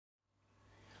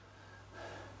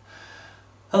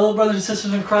Hello, brothers and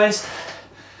sisters in Christ.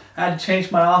 I had to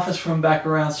change my office room back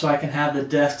around so I can have the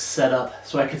desk set up,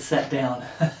 so I could sit down.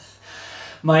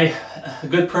 A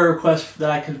good prayer request that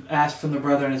I could ask from the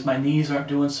brethren is my knees aren't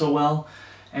doing so well,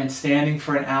 and standing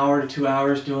for an hour to 2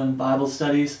 hours doing Bible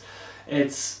studies,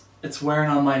 it's wearing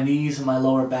on my knees and my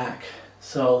lower back.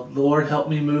 So the Lord help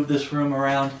me move this room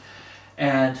around,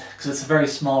 and because it's a very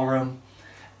small room.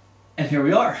 And here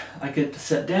we are. I get to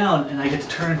sit down and I get to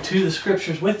turn to the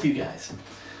scriptures with you guys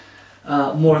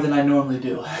more than I normally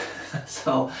do.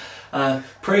 So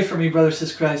pray for me, brothers and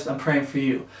sisters in Christ. I'm praying for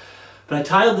you. But I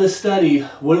titled this study,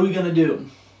 "What are we going to do?"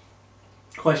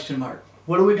 Question mark.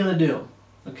 What are we going to do?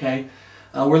 Okay.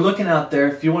 We're looking out there.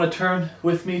 If you want to turn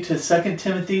with me to 2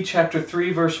 Timothy chapter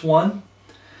 3, verse 1.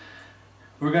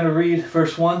 We're going to read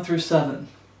verse 1 through 7.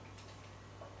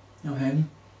 Okay.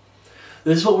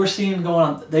 This is what we're seeing going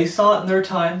on. They saw it in their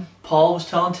time. Paul was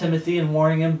telling Timothy and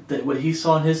warning him that what he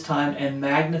saw in his time, and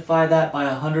magnify that by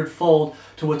 100-fold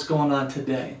to what's going on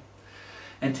today.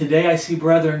 And today I see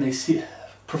brethren,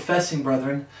 professing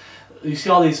brethren, you see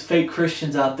all these fake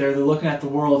Christians out there, they're looking at the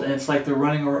world and it's like they're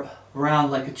running around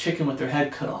like a chicken with their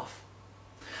head cut off.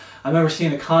 I remember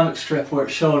seeing a comic strip where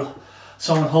it showed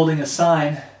someone holding a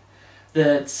sign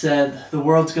that said the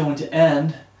world's going to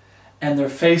end, and they're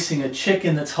facing a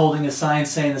chicken that's holding a sign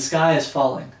saying the sky is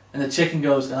falling. And the chicken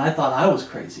goes, and I thought I was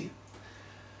crazy.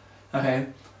 Okay?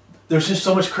 There's just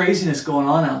so much craziness going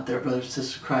on out there, brothers and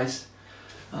sisters of Christ.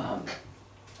 But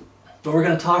we're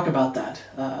going to talk about that.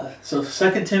 So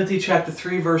 2 Timothy chapter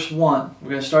 3, verse 1. We're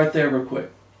going to start there real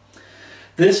quick.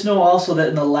 "This know also that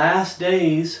in the last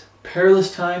days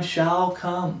perilous times shall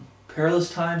come." Perilous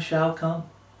times shall come.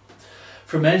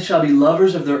 "For men shall be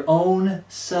lovers of their own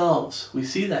selves." We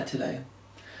see that today.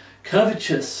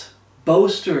 "Covetous,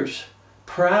 boasters,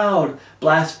 proud,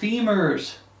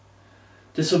 blasphemers,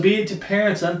 disobedient to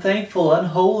parents, unthankful,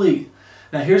 unholy."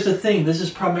 Now here's the thing. This is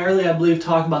primarily, I believe,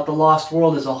 talking about the lost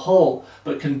world as a whole.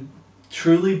 But can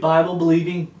truly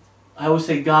Bible-believing, I would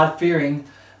say God-fearing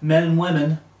men and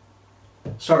women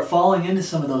start falling into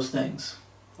some of those things?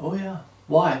 Oh yeah.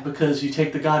 Why? Because you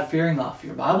take the God-fearing off.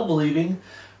 You're Bible-believing,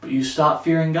 but you stop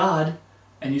fearing God,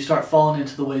 and you start falling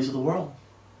into the ways of the world.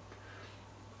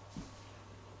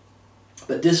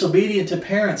 But disobedient to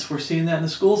parents, we're seeing that in the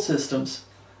school systems.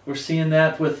 We're seeing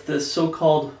that with the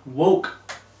so-called woke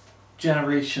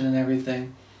generation and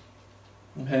everything.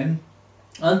 Okay?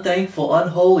 "Unthankful,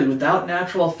 unholy, without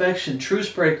natural affection, truce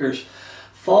breakers,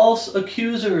 false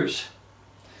accusers."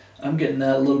 I'm getting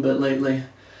that a little bit lately.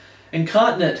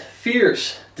 "Incontinent,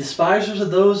 fierce, despisers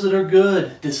of those that are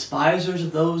good." Despisers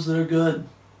of those that are good.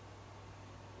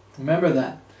 Remember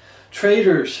that.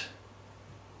 "Traitors."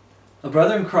 A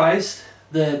brother in Christ,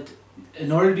 that in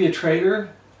order to be a traitor,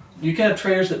 you can have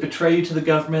traitors that betray you to the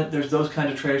government. There's those kind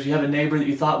of traitors. You have a neighbor that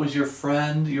you thought was your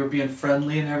friend, you're being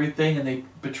friendly and everything, and they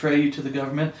betray you to the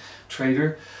government.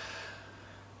 Traitor.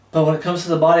 But when it comes to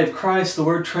the body of Christ, the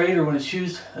word traitor, when it's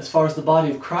used as far as the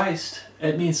body of Christ,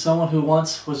 it means someone who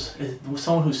once was,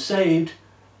 someone who's saved,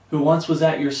 who once was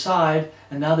at your side,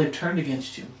 and now they've turned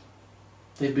against you.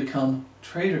 They've become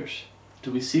traitors.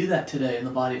 Do we see that today in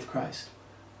the body of Christ?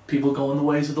 People going the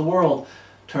ways of the world,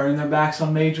 turning their backs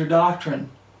on major doctrine,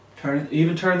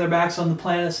 even turning their backs on the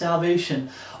plan of salvation.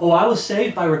 "Oh, I was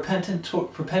saved by repenting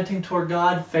toward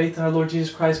God, faith in our Lord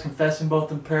Jesus Christ, confessing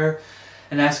both in prayer,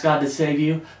 and ask God to save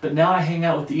you. But now I hang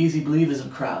out with the easy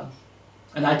believism crowd.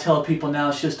 And I tell people now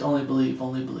it's just only believe,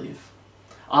 only believe.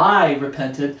 I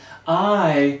repented.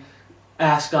 I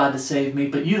asked God to save me,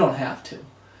 but you don't have to."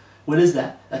 What is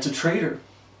that? That's a traitor.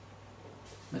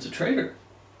 That's a traitor.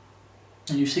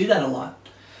 And you see that a lot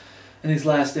in these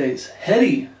last days.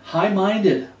 "Heady,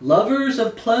 high-minded, lovers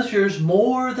of pleasures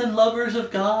more than lovers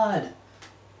of God."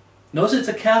 Notice it's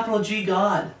a capital G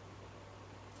God.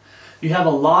 You have a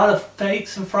lot of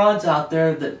fakes and frauds out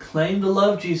there that claim to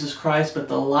love Jesus Christ, but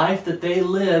the life that they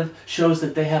live shows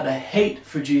that they have a hate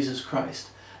for Jesus Christ,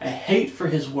 a hate for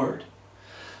His Word.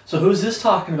 So who's this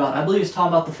talking about? I believe it's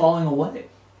talking about the falling away.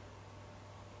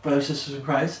 Brothers and sisters in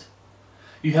Christ.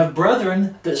 You have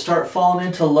brethren that start falling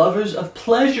into lovers of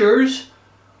pleasures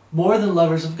more than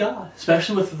lovers of God,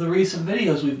 especially with the recent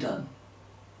videos we've done.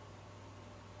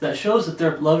 That shows that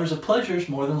they're lovers of pleasures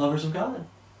more than lovers of God.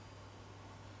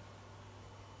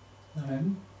 Okay.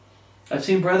 I've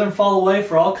seen brethren fall away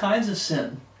for all kinds of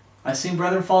sin. I've seen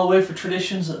brethren fall away for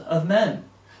traditions of men,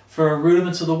 for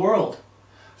rudiments of the world,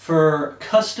 for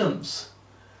customs.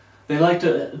 They like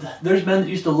to, there's men that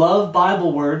used to love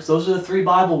Bible words. Those are the 3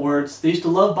 Bible words. They used to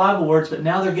love Bible words, but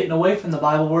now they're getting away from the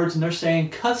Bible words and they're saying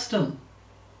custom.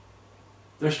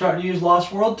 They're starting to use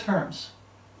lost world terms.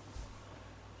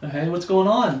 Okay, what's going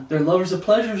on? They're lovers of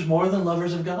pleasures more than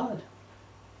lovers of God.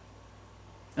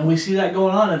 And we see that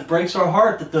going on. It breaks our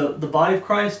heart that the body of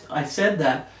Christ, I said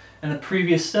that in a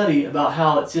previous study about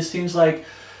how it just seems like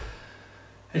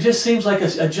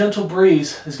a gentle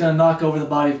breeze is going to knock over the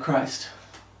body of Christ.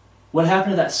 What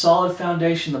happened to that solid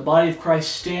foundation, the body of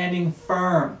Christ standing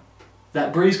firm?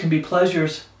 That breeze can be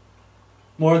pleasures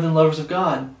more than lovers of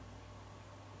God.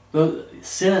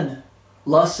 Sin,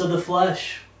 lusts of the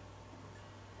flesh,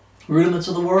 rudiments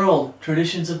of the world,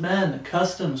 traditions of men,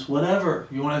 customs, whatever.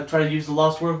 You want to try to use the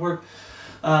lost word,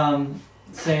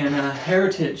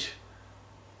 heritage,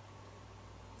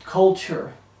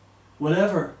 culture,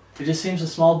 whatever. It just seems a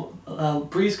small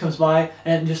breeze comes by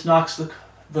and it just knocks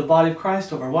the body of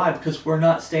Christ over. Why? Because we're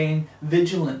not staying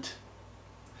vigilant.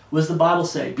 What does the Bible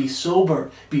say? Be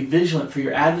sober, be vigilant, for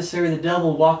your adversary the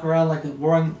devil walk around like a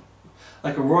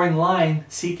roaring lion,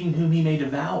 seeking whom he may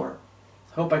devour.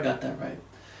 I hope I got that right.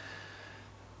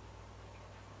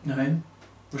 Okay.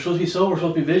 We're supposed to be sober, we're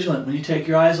supposed to be vigilant. When you take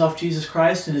your eyes off Jesus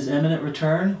Christ and His imminent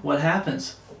return, what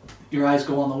happens? Your eyes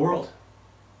go on the world.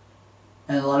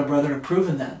 And a lot of brethren have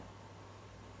proven that.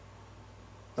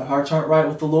 Their hearts aren't right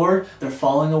with the Lord, they're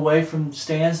falling away from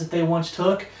stands that they once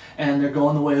took, and they're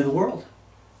going the way of the world.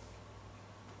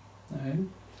 Okay.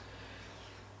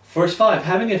 Verse 5,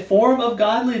 having a form of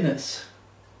godliness,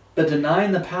 but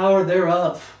denying the power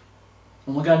thereof.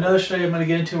 And we've got another study I'm going to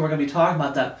get into, and we're going to be talking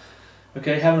about that.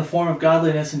 Okay, having a form of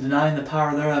godliness and denying the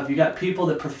power thereof. You got people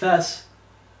that profess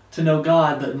to know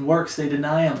God, but in works they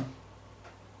deny Him.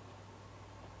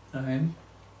 Okay.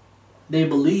 They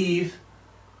believe,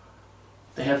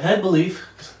 they have head belief,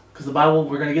 because the Bible,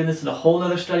 we're going to get into a whole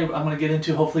other study I'm going to get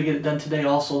into, hopefully get it done today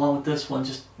also along with this one.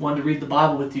 Just wanted to read the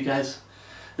Bible with you guys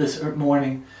this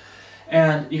morning.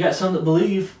 And you got some that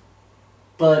believe,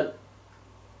 but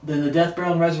then the death,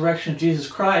 burial, and resurrection of Jesus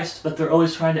Christ, but they're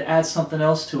always trying to add something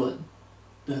else to it.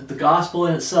 The gospel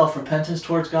in itself, repentance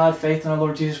towards God, faith in our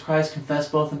Lord Jesus Christ, confess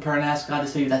both in prayer and ask God to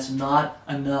save you, that's not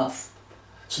enough.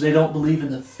 So they don't believe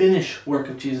in the finished work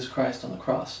of Jesus Christ on the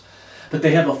cross. But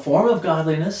they have a form of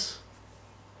godliness.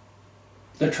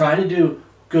 They're trying to do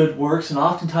good works, and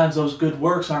oftentimes those good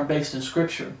works aren't based in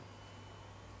Scripture.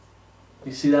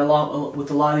 You see that a lot with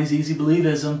a lot of these easy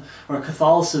believism or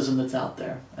Catholicism that's out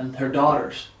there. And her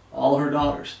daughters, all her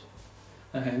daughters.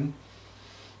 Okay.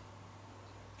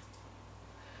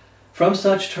 From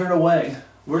such turn away.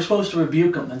 We're supposed to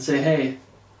rebuke them and say, hey,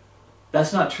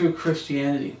 that's not true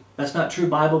Christianity. That's not true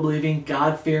Bible-believing,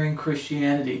 God-fearing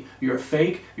Christianity. You're a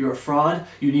fake, you're a fraud,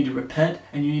 you need to repent,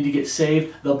 and you need to get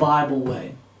saved the Bible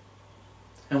way.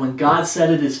 And when God said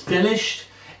it is finished,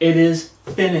 it is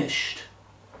finished.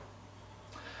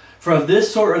 For of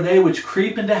this sort are they which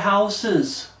creep into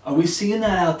houses. Are we seeing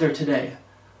that out there today?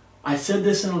 I said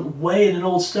this in an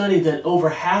old study that over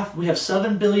half, we have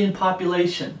 7 billion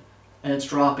population, and it's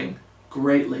dropping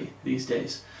greatly these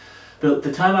days. But at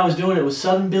the time I was doing it was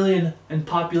 7 billion in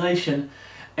population,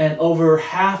 and over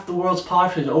half the world's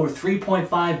population, over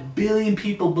 3.5 billion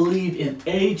people believe in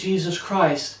a Jesus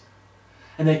Christ,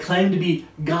 and they claim to be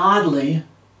godly,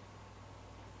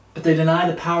 but they deny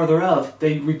the power thereof.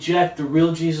 They reject the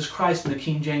real Jesus Christ in the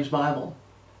King James Bible.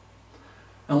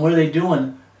 And what are they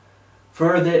doing?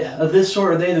 For of this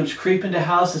sort are they which creep into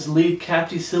houses and lead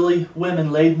captive silly women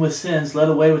laden with sins, led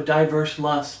away with diverse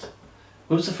lust.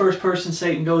 Who's the first person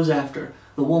Satan goes after?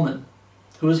 The woman.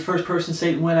 Who was the first person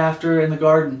Satan went after in the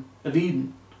Garden of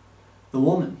Eden? The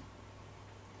woman.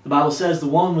 The Bible says the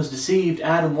woman was deceived,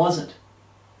 Adam wasn't.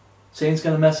 Satan's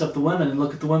going to mess up the women, and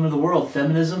look at the women of the world.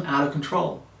 Feminism, out of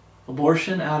control.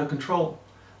 Abortion, out of control.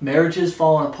 Marriages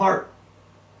falling apart.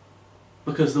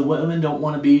 Because the women don't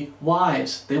want to be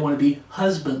wives. They want to be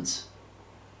husbands.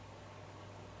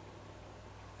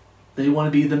 They want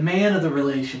to be the man of the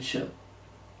relationship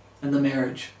and the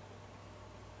marriage.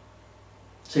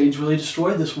 Satan's really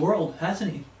destroyed this world,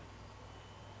 hasn't he?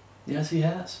 Yes, he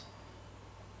has.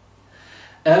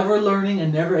 Ever learning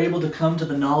and never able to come to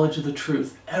the knowledge of the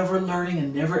truth. Ever learning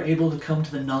and never able to come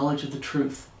to the knowledge of the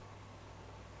truth.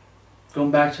 Going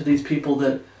back to these people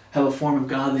that have a form of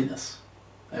godliness.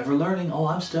 Ever learning, oh,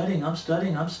 I'm studying.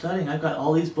 I've got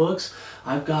all these books.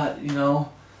 I've got, let's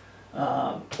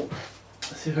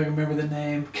see if I can remember the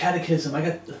name. Catechism. I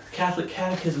got the Catholic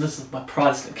Catechism. This is my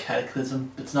Protestant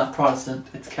Catechism. It's not Protestant,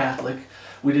 it's Catholic.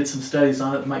 We did some studies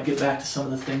on it. We might get back to some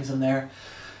of the things in there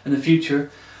in the future.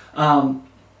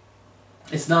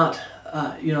 It's not,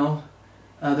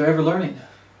 they're ever learning.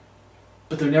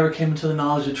 But they never came into the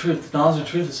knowledge of truth. The knowledge of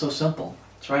truth is so simple.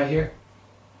 It's right here.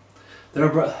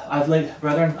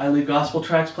 Brethren, I leave gospel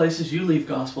tracts places. You leave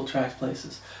gospel tracts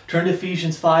places. Turn to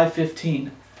Ephesians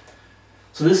 5:15.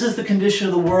 So this is the condition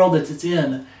of the world that it's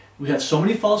in. We have so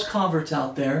many false converts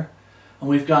out there, and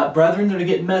we've got brethren that are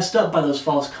getting messed up by those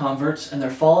false converts, and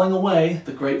they're falling away.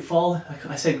 The great fall,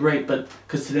 I say great, but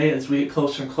because today as we get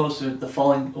closer and closer, the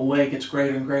falling away gets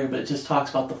greater and greater, but it just talks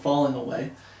about the falling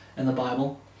away in the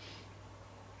Bible.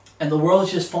 And the world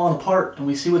is just falling apart, and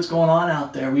we see what's going on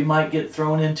out there. We might get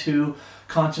thrown into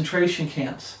concentration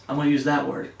camps. I'm going to use that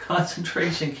word,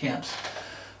 concentration camps.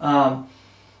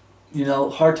 You know,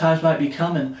 hard times might be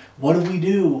coming. What do we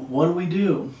do? What do we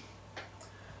do?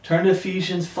 Turn to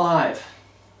Ephesians 5.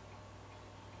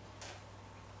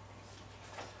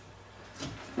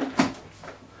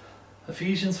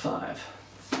 Ephesians 5.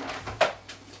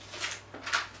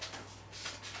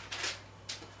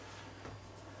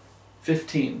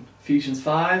 Ephesians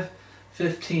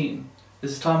 5:15.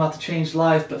 This is talking about the changed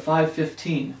life, but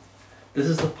 5:15. This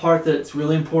is the part that's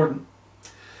really important.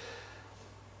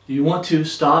 You want to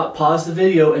stop, pause the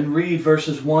video, and read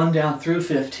verses 1 down through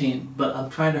 15. But I'm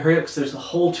trying to hurry up because there's a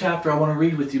whole chapter I want to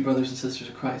read with you, brothers and sisters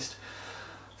of Christ.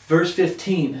 Verse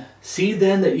 15. See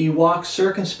then that ye walk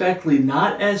circumspectly,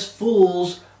 not as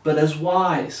fools, but as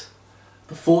wise.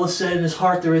 The fool has said in his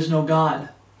heart, there is no God.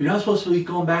 You're not supposed to be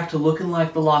going back to looking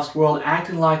like the lost world,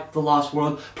 acting like the lost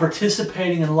world,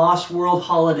 participating in lost world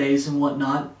holidays and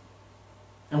whatnot,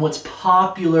 and what's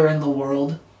popular in the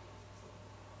world.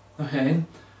 Okay?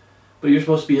 But you're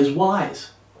supposed to be as wise.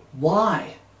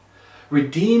 Why?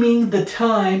 Redeeming the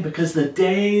time, because the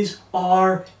days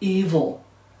are evil.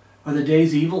 Are the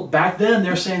days evil? Back then,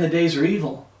 they're saying the days are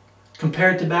evil.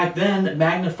 Compared to back then,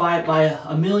 magnify it by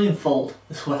a millionfold.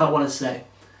 That's what I want to say.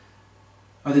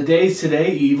 Are the days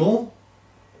today evil?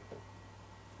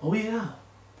 Oh yeah.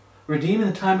 Redeeming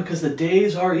the time, because the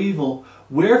days are evil.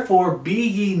 Wherefore be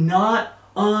ye not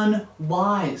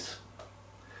unwise,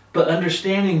 but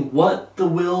understanding what the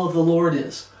will of the Lord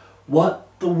is. What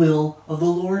the will of the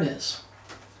Lord is.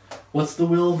 What's the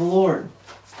will of the Lord?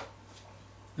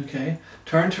 Okay.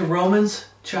 Turn to Romans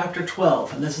chapter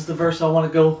 12. And this is the verse I want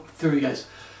to go through, you guys.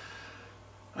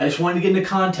 I just wanted to get into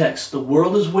context. The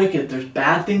world is wicked. There's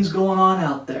bad things going on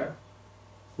out there.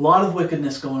 A lot of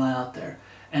wickedness going on out there.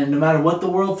 And no matter what the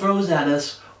world throws at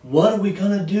us, what are we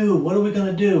going to do? What are we going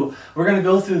to do? We're going to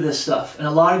go through this stuff. And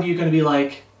a lot of you are going to be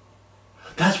like,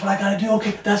 that's what I got to do.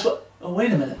 Okay, that's what... Oh,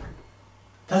 wait a minute.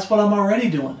 That's what I'm already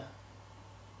doing.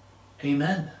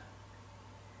 Amen.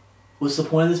 What's the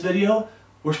point of this video?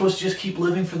 We're supposed to just keep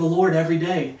living for the Lord every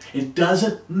day. It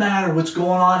doesn't matter what's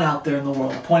going on out there in the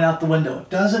world. Point out the window.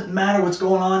 It doesn't matter what's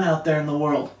going on out there in the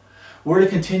world. We're to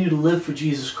continue to live for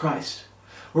Jesus Christ.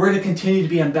 We're to continue to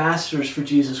be ambassadors for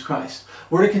Jesus Christ.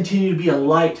 We're to continue to be a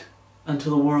light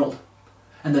unto the world.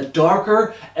 And the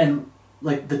darker, and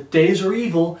like the days are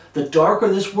evil, the darker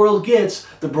this world gets,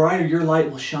 the brighter your light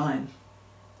will shine.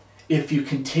 If you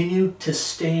continue to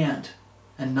stand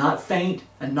and not faint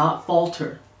and not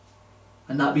falter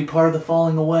and not be part of the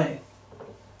falling away.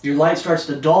 Your light starts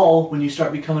to dull when you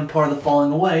start becoming part of the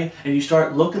falling away and you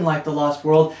start looking like the lost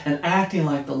world and acting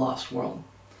like the lost world.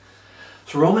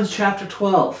 So Romans chapter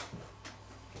 12.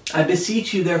 I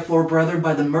beseech you therefore, brethren,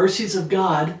 by the mercies of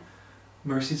God.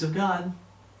 Mercies of God.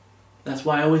 That's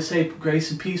why I always say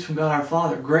grace and peace from God our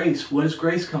Father. Grace. What does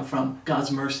grace come from?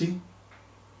 God's mercy.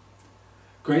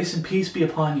 Grace and peace be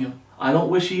upon you. I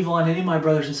don't wish evil on any of my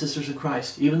brothers and sisters in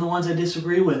Christ. Even the ones I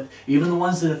disagree with. Even the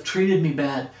ones that have treated me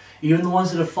bad. Even the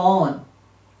ones that have fallen.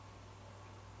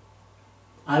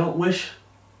 I don't wish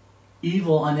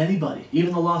evil on anybody.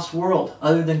 Even the lost world.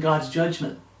 Other than God's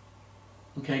judgment.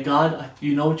 Okay, God,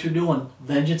 you know what you're doing.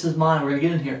 Vengeance is mine. We're going to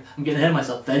get in here. I'm getting ahead of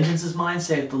myself. Vengeance is mine,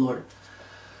 saith the Lord.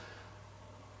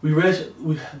 We read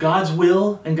God's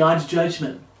will and God's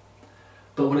judgment.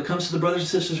 But when it comes to the brothers and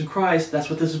sisters in Christ,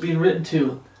 that's what this is being written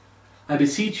to. I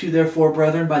beseech you, therefore,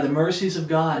 brethren, by the mercies of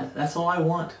God. That's all I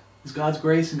want, is God's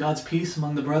grace and God's peace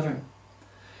among the brethren.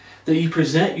 That you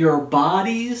present your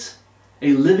bodies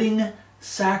a living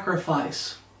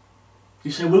sacrifice.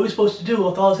 You say, what are we supposed to do?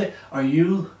 Well, I'll say, are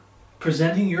you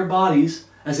presenting your bodies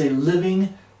as a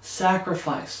living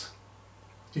sacrifice?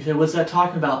 You say, what's that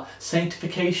talking about?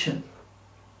 Sanctification.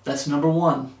 That's number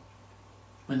one.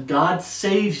 When God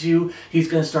saves you, He's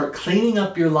going to start cleaning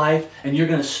up your life, and you're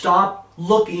going to stop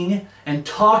looking and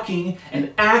talking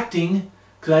and acting,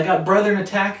 because I got brethren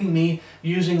attacking me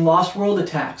using lost world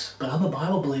attacks. But I'm a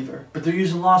Bible believer. But they're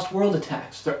using lost world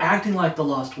attacks. They're acting like the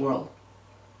lost world.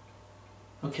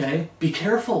 Okay? Be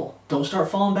careful. Don't start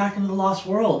falling back into the lost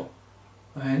world.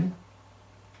 Okay?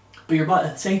 But your body,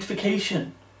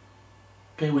 sanctification.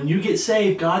 Okay? When you get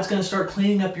saved, God's going to start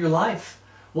cleaning up your life.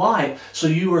 Why? So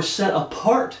you are set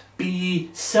apart. Be ye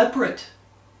separate.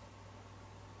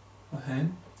 Okay?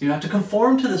 You don't have to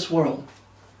conform to this world.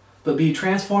 but be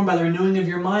transformed by the renewing of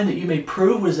your mind, that you may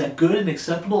prove what is that good and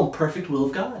acceptable and perfect will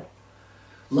of God.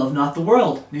 Love not the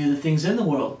world, neither the things in the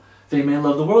world. If any man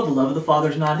love the world, the love of the Father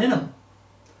is not in him.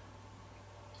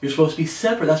 You're supposed to be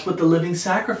separate. That's what the living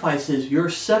sacrifice is. You're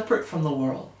separate from the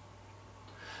world.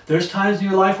 There's times in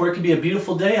your life where it can be a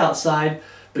beautiful day outside,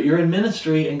 but you're in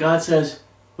ministry and God says,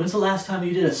 when's the last time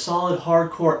you did a solid,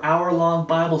 hardcore, hour-long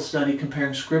Bible study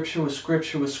comparing Scripture with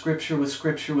Scripture with Scripture with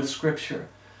Scripture with Scripture?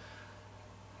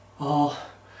 Oh,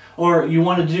 or you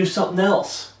wanted to do something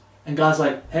else, and God's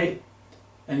like, hey,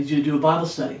 I need you to do a Bible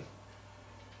study.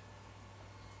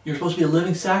 You're supposed to be a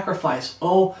living sacrifice.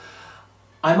 Oh,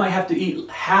 I might have to eat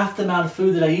half the amount of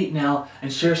food that I eat now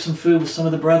and share some food with some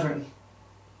of the brethren.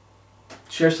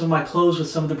 Share some of my clothes with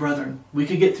some of the brethren. We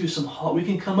could get through we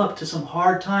can come up to some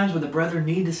hard times where the brethren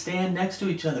need to stand next to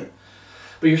each other.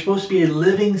 But you're supposed to be a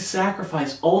living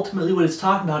sacrifice. Ultimately what it's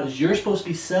talking about is you're supposed to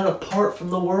be set apart from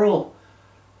the world.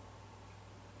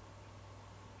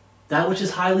 That which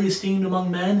is highly esteemed among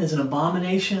men is an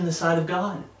abomination in the sight of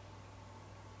God.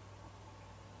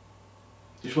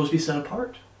 You're supposed to be set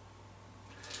apart.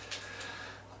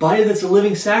 A body that's a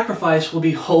living sacrifice will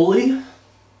be holy,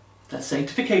 that's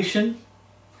sanctification,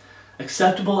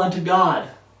 acceptable unto God,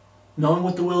 knowing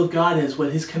what the will of God is,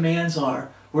 what His commands are.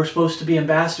 We're supposed to be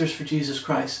ambassadors for Jesus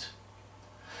Christ.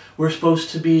 We're supposed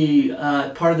to be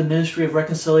part of the ministry of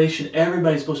reconciliation.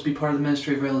 Everybody's supposed to be part of the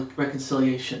ministry of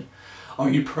reconciliation. Are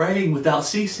you praying without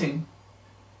ceasing?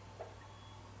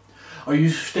 Are you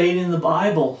staying in the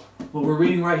Bible? What we're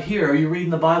reading right here. Are you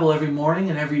reading the Bible every morning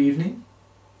and every evening?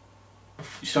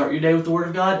 You start your day with the Word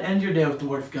of God, end your day with the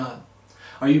Word of God.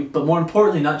 But more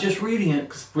importantly, not just reading it,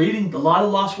 because a lot of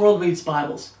the lost world reads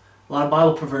Bibles. A lot of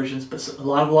Bible perversions, but a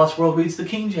lot of the lost world reads the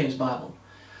King James Bible.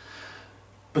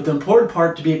 But the important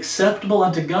part, to be acceptable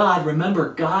unto God, remember,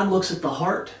 God looks at the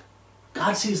heart.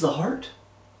 God sees the heart.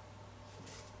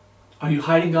 Are you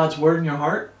hiding God's Word in your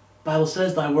heart? The Bible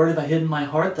says, thy word have I hid in my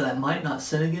heart that I might not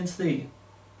sin against thee.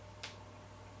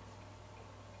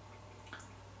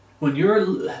 When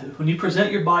you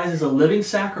present your bodies as a living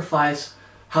sacrifice,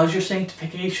 how's your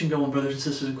sanctification going, brothers and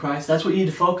sisters in Christ? That's what you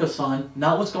need to focus on,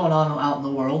 not what's going on out in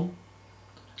the world.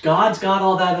 God's got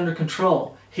all that under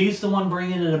control. He's the one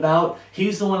bringing it about.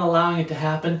 He's the one allowing it to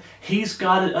happen. He's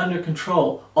got it under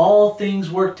control. All things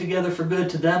work together for good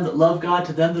to them that love God,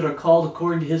 to them that are called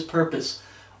according to His purpose.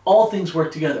 All things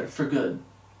work together for good.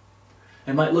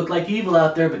 It might look like evil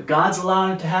out there, but God's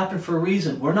allowing it to happen for a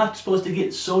reason. We're not supposed to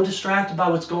get so distracted by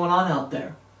what's going on out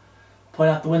there.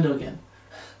 Point out the window again.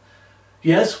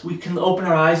 Yes, we can open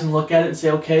our eyes and look at it and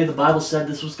say, okay, the Bible said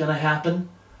this was going to happen.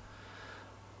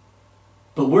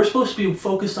 But we're supposed to be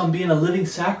focused on being a living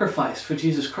sacrifice for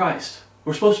Jesus Christ.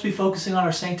 We're supposed to be focusing on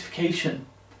our sanctification.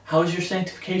 How is your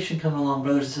sanctification coming along,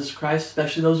 brothers and sisters in Christ,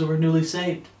 especially those who are newly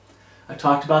saved? I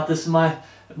talked about this in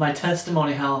my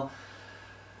testimony, how,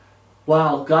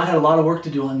 wow, God had a lot of work to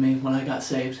do on me when I got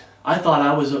saved. I thought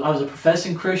I was a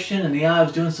professing Christian, and yeah, I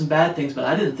was doing some bad things, but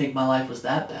I didn't think my life was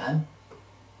that bad.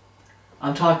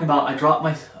 I'm talking about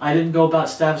I didn't go about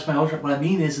establishing my altar. What I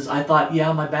mean is I thought, yeah,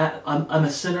 I'm a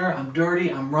sinner, I'm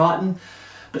dirty, I'm rotten.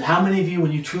 But how many of you,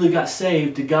 when you truly got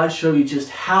saved, did God show you just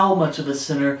how much of a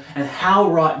sinner and how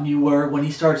rotten you were when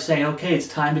He started saying, okay, it's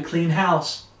time to clean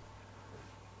house?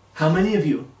 How many of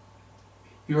you?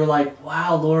 You were like,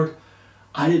 wow, Lord,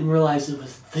 I didn't realize it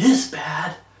was this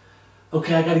bad.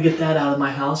 Okay, I got to get that out of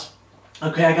my house.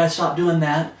 Okay, I got to stop doing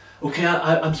that. Okay,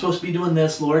 I'm supposed to be doing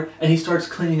this, Lord. And He starts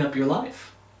cleaning up your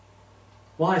life.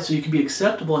 Why? So you can be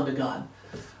acceptable unto God.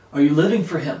 Are you living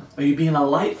for Him? Are you being a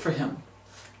light for Him?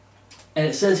 And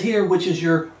it says here, which is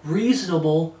your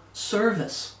reasonable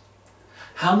service.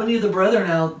 How many of the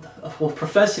brethren out, well,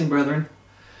 professing brethren,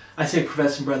 I say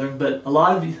professing brethren, but a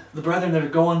lot of the brethren that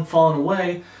are falling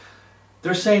away,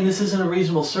 they're saying this isn't a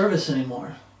reasonable service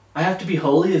anymore. I have to be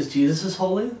holy as Jesus is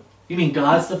holy? You mean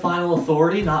God's the final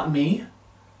authority, not me?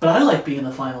 But I like being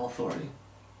the final authority.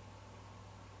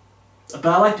 But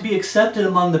I like to be accepted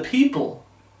among the people.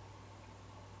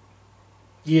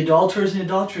 Ye adulterers and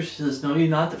adulteresses, know ye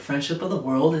not that friendship of the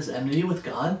world is enmity with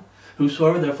God?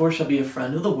 Whosoever therefore shall be a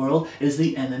friend of the world is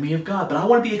the enemy of God. But I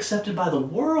want to be accepted by the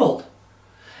world.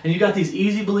 And you got these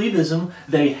easy believism,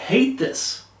 they hate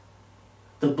this.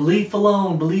 The belief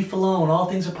alone, all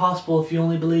things are possible if you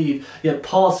only believe. Yet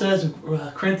Paul says in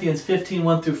Corinthians 15,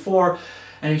 1 through 4,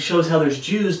 and he shows how there's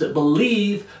Jews that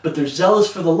believe, but they're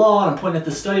zealous for the law. And I'm pointing at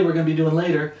the study we're going to be doing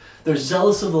later. They're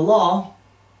zealous of the law.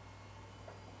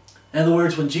 In other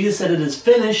words, when Jesus said it is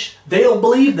finished, they don't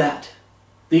believe that.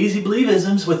 The easy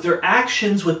believisms, with their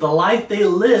actions, with the life they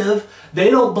live,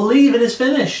 they don't believe it is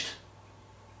finished.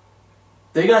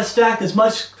 They got to stack as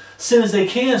much sin as they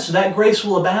can so that grace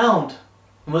will abound.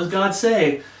 And what does God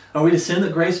say? Are we to sin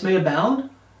that grace may abound?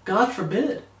 God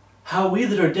forbid. How we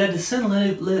that are dead to sin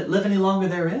live any longer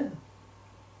therein?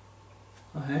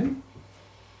 Okay?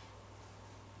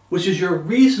 Which is your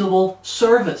reasonable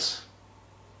service.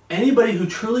 Anybody who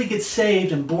truly gets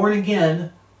saved and born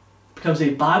again, becomes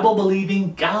a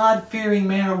Bible-believing, God-fearing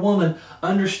man or woman,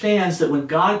 understands that when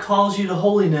God calls you to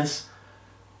holiness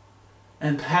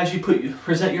and has you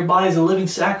present your body as a living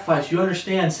sacrifice, you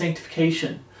understand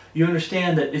sanctification. You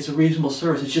understand that it's a reasonable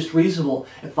service. It's just reasonable.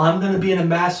 If I'm going to be an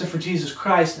ambassador for Jesus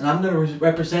Christ and I'm going to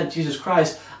represent Jesus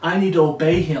Christ, I need to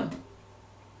obey Him.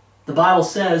 The Bible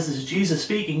says, this is Jesus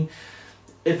speaking,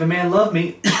 if a man love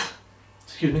me,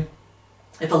 excuse me,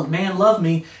 if a man love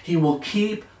me, he will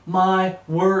keep my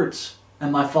words,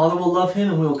 and my Father will love him,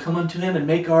 and we will come unto him and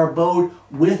make our abode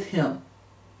with him.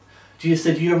 Jesus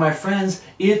said, you are my friends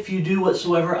if you do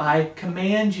whatsoever I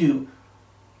command you.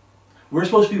 We're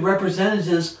supposed to be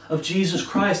representatives of Jesus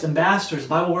Christ, ambassadors. The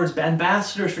Bible words,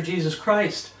 ambassadors for Jesus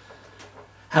Christ.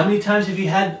 How many times have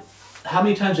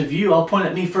you, I'll point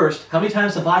at me first, how many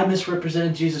times have I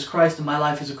misrepresented Jesus Christ in my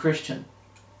life as a Christian?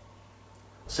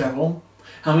 Several.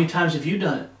 How many times have you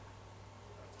done it?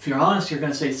 If you're honest, you're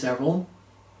going to say several.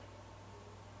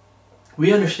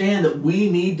 We understand that we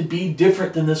need to be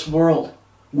different than this world.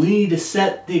 We need to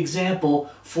set the example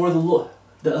for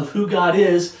of who God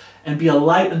is and be a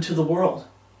light unto the world.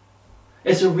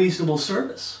 It's a reasonable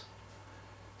service.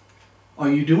 Are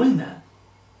you doing that?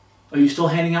 Are you still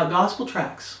handing out gospel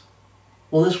tracts?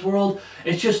 Well, this world,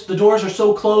 it's just, the doors are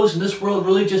so closed and this world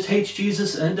really just hates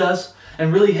Jesus, and it does,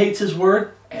 and really hates His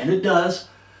Word, and it does.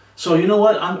 So you know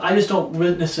what? I just don't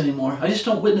witness anymore. I just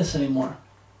don't witness anymore.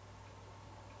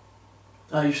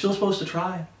 You're still supposed to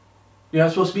try. You're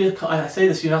not supposed to be I say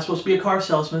this, you're not supposed to be a car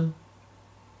salesman.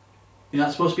 You're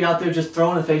not supposed to be out there just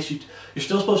throwing a face. You're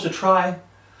still supposed to try.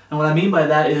 And what I mean by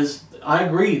that is, I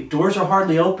agree, doors are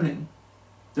hardly opening.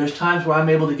 There's times where I'm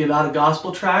able to give out a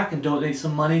gospel tract and donate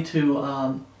some money to,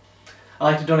 I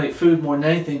like to donate food more than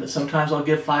anything, but sometimes I'll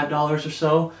give $5 or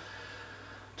so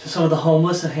to some of the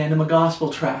homeless and hand them a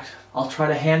gospel tract. I'll try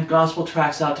to hand gospel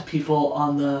tracts out to people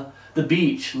on the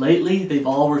beach. Lately, they've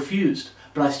all refused,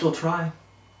 but I still try.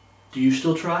 Do you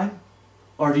still try?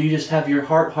 Or do you just have your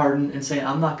heart hardened and say,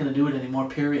 I'm not going to do it anymore,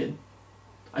 period?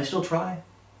 I still try.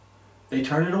 They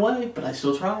turn it away, but I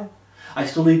still try. I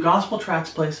still leave gospel tracts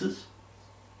places.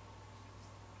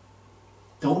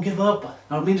 Don't give up.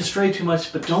 I don't mean to stray too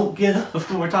much, but don't get up.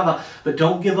 We're talking about, but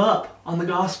don't give up on the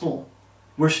gospel.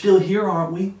 We're still here,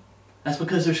 aren't we? That's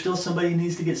because there's still somebody who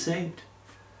needs to get saved.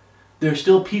 There are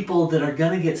still people that are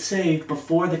going to get saved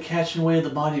before the catching away of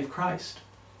the body of Christ.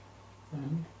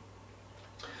 Mm-hmm.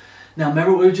 Now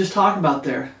remember what we were just talking about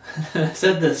there. I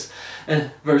said this in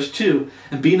verse 2.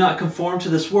 And be not conformed to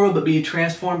this world, but be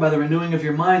transformed by the renewing of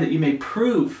your mind, that you may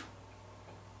prove.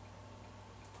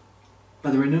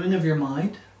 By the renewing of your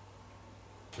mind,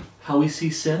 how we see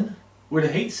sin. We're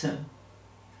to hate sin.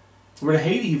 We're to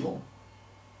hate evil.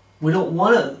 We don't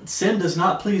want to. Sin does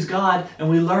not please God, and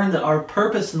we learn that our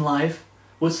purpose in life,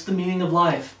 what's the meaning of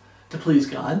life? To please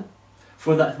God.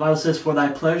 For the Bible says, for thy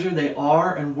pleasure they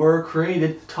are and were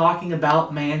created, talking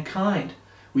about mankind.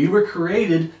 We were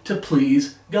created to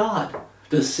please God.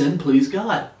 Does sin please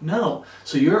God? No.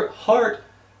 So your heart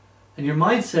and your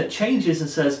mindset changes and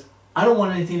says, I don't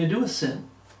want anything to do with sin.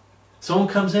 Someone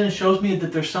comes in and shows me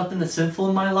that there's something that's sinful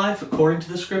in my life according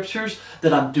to the Scriptures,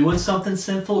 that I'm doing something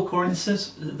sinful according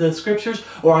to the Scriptures,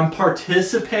 or I'm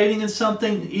participating in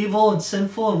something evil and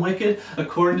sinful and wicked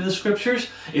according to the Scriptures,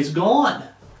 it's gone.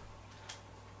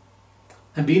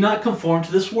 And be not conformed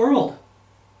to this world.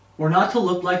 We're not to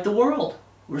look like the world.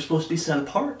 We're supposed to be set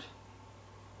apart.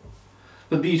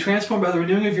 But be transformed by the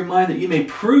renewing of your mind, that you may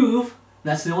prove,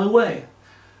 that's the only way,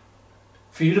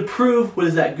 for you to prove what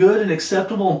is that good and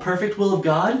acceptable and perfect will of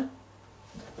God,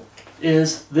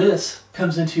 is this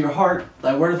comes into your heart.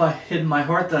 Thy word have I hid in my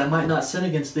heart, that I might not sin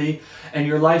against thee, and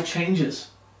your life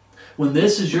changes. When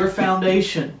this is your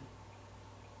foundation,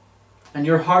 and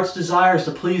your heart's desire is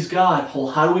to please God. Well,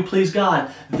 how do we please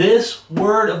God? This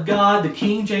Word of God, the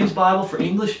King James Bible for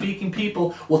English-speaking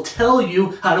people, will tell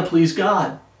you how to please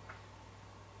God.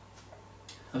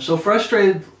 I'm so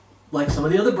frustrated, like some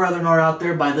of the other brethren are out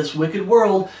there, by this wicked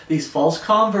world, these false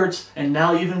converts, and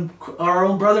now even our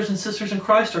own brothers and sisters in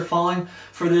Christ are falling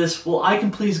for this, well, I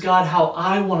can please God how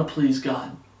I want to please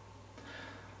God.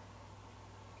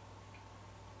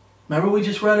 Remember we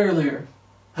just read earlier,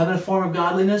 having a form of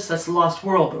godliness, that's the lost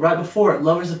world. But right before it,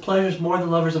 lovers of pleasures more than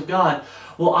lovers of God.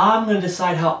 Well, I'm going to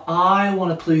decide how I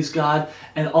want to please God.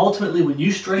 And ultimately, when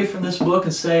you stray from this book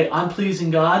and say, I'm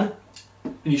pleasing God,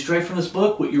 and you stray from this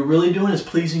book, what you're really doing is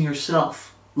pleasing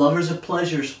yourself. Lovers of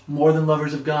pleasures more than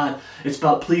lovers of God. It's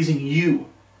about pleasing you.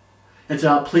 It's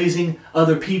about pleasing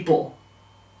other people.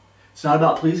 It's not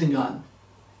about pleasing God.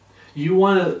 You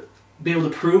want to be able to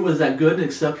prove what is that good and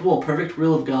acceptable and perfect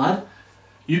will of God?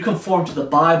 You conform to the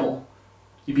Bible.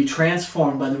 You be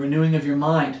transformed by the renewing of your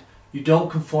mind. You don't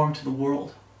conform to the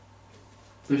world.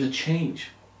 There's a change.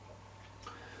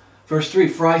 Verse 3,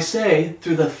 for I say,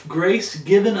 through the grace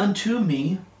given unto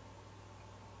me,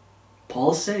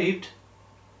 Paul is saved,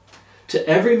 to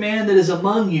every man that is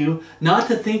among you, not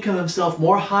to think of himself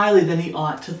more highly than he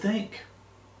ought to think.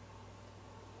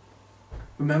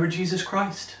 Remember Jesus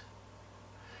Christ.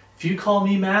 If you call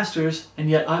me masters, and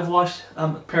yet I've washed,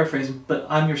 I'm paraphrasing, but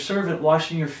I'm your servant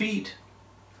washing your feet,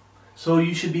 so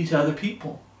you should be to other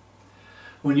people.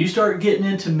 When you start getting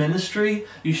into ministry,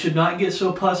 you should not get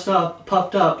so puffed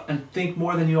up and think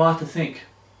more than you ought to think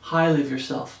highly of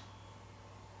yourself.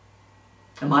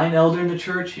 Am I an elder in the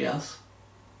church? Yes.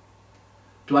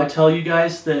 Do I tell you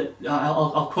guys that,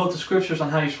 I'll quote the scriptures on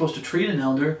how you're supposed to treat an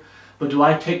elder, but do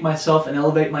I take myself and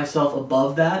elevate myself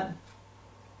above that?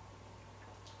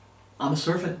 I'm a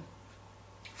servant.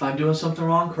 If I'm doing something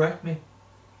wrong, correct me.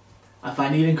 If I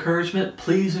need encouragement,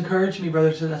 please encourage me,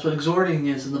 brothers. That's what exhorting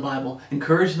is in the Bible.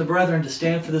 Encouraging the brethren to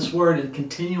stand for this word and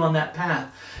continue on that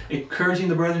path. Encouraging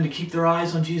the brethren to keep their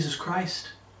eyes on Jesus Christ.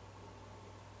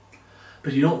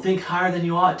 But you don't think higher than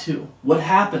you ought to. What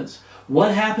happens?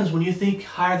 What happens when you think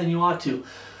higher than you ought to?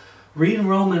 Read in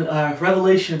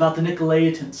Revelation about the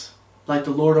Nicolaitans, like the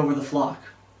Lord over the flock.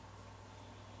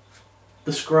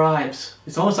 The scribes.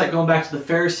 It's almost like going back to the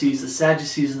Pharisees, the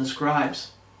Sadducees, and the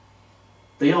scribes.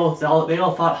 They all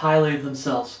thought highly of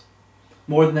themselves,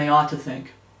 more than they ought to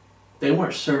think. They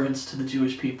weren't servants to the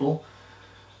Jewish people.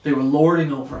 They were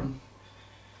lording over them.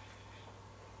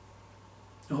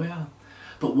 Oh yeah.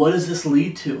 But what does this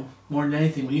lead to? More than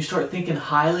anything, when you start thinking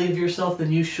highly of yourself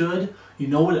than you should, you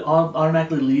know what it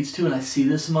automatically leads to, and I see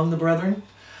this among the brethren,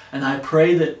 and I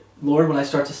pray that, Lord, when I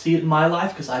start to see it in my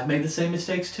life, because I've made the same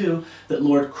mistakes too, that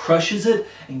Lord crushes it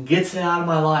and gets it out of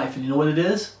my life. And you know what it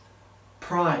is?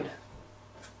 Pride.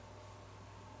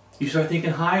 You start thinking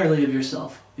highly of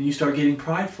yourself, and you start getting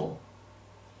prideful.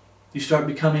 You start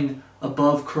becoming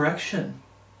above correction.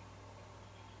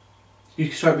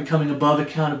 You start becoming above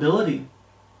accountability.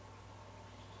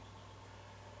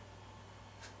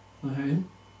 Okay?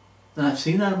 And I've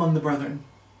seen that among the brethren.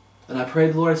 And I prayed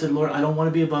to the Lord, I said, Lord, I don't want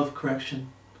to be above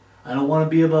correction. I don't want to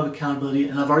be above accountability.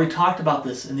 And I've already talked about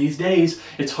this. In these days,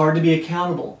 it's hard to be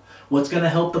accountable. What's going to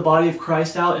help the body of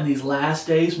Christ out in these last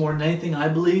days, more than anything, I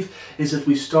believe, is if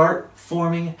we start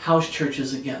forming house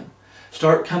churches again.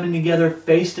 Start coming together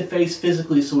face to face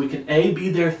physically so we can A, be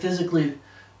there physically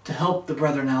to help the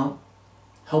brethren out,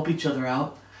 help each other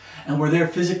out, and we're there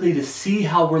physically to see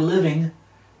how we're living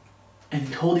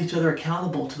and hold each other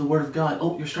accountable to the Word of God.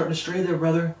 Oh, you're starting to stray there,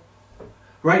 brother.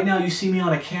 Right now you see me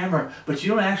on a camera, but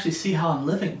you don't actually see how I'm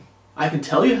living. I can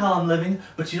tell you how I'm living,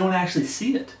 but you don't actually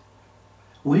see it.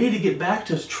 We need to get back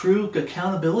to true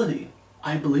accountability.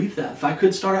 I believe that. If I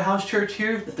could start a house church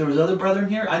here, if there was other brethren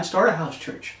here, I'd start a house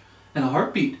church in a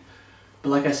heartbeat. But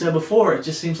like I said before, it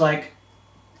just seems like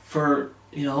for,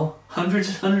 hundreds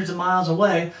and hundreds of miles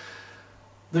away,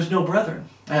 there's no brethren.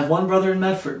 I have one brother in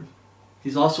Medford.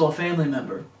 He's also a family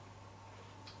member.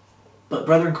 But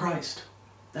brother in Christ.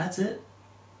 That's it.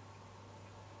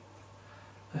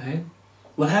 Okay?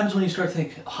 What happens when you start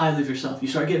thinking highly of yourself? You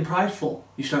start getting prideful.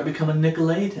 You start becoming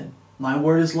Nicolaitan. My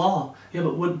word is law. Yeah,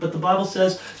 but the Bible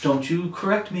says, don't you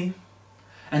correct me.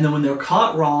 And then when they're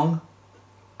caught wrong,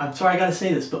 I'm sorry I got to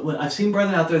say this, but I've seen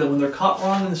brethren out there that when they're caught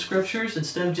wrong in the scriptures,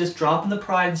 instead of just dropping the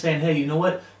pride and saying, hey, you know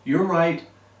what? You're right.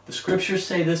 The scriptures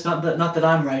say this, not that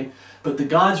I'm right, but the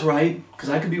God's right, because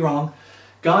I could be wrong.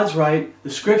 God's right. The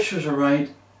scriptures are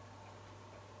right.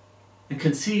 And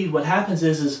concede, what happens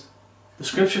is the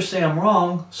scriptures say I'm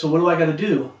wrong, so what do I got to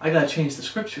do? I got to change the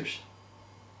scriptures.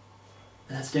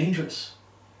 And that's dangerous.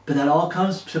 But that all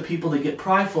comes to people that get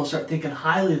prideful and start thinking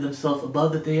highly of themselves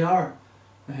above that they are.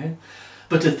 Okay?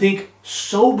 But to think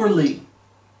soberly,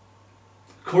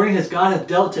 according as God hath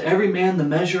dealt to every man the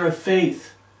measure of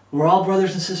faith. We're all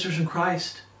brothers and sisters in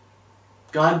Christ.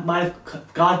 God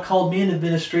called me into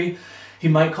ministry. He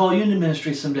might call you into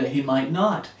ministry someday. He might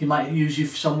not. He might use you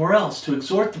somewhere else to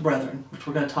exhort the brethren, which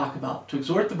we're going to talk about. To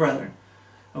exhort the brethren.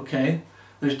 Okay?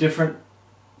 There's different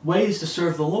ways to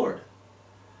serve the Lord.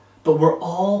 But we're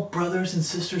all brothers and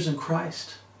sisters in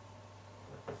Christ.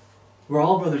 We're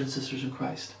all brothers and sisters in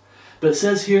Christ. But it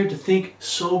says here to think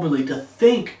soberly. To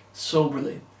think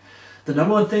soberly. The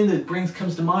number one thing that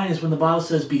comes to mind is when the Bible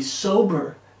says be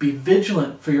sober, Be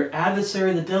vigilant, for your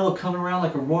adversary the devil coming around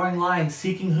like a roaring lion,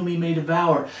 seeking whom he may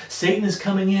devour. Satan is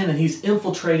coming in and he's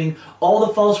infiltrating all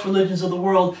the false religions of the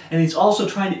world, and he's also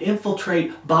trying to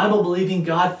infiltrate Bible-believing,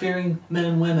 God-fearing men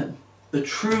and women. The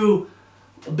true,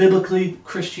 biblically,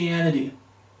 Christianity.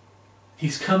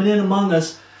 He's coming in among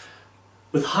us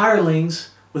with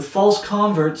hirelings, with false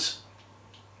converts,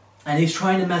 and he's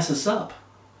trying to mess us up.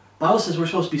 The Bible says we're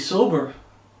supposed to be sober,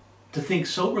 to think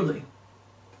soberly.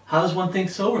 How does one think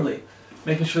soberly?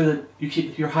 Making sure that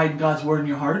you're hiding God's word in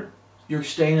your heart. You're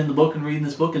staying in the book and reading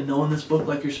this book and knowing this book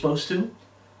like you're supposed to.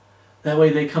 That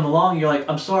way they come along, you're like,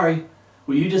 I'm sorry,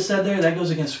 what you just said there, that goes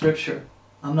against Scripture.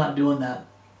 I'm not doing that.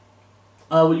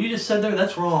 What you just said there,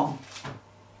 that's wrong.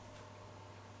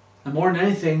 And more than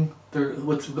anything,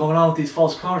 what's going on with these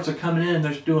false converts, they're coming in and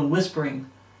they're doing whispering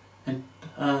and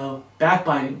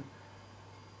backbiting,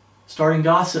 starting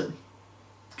gossip,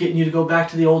 getting you to go back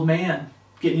to the old man,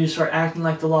 getting you to start acting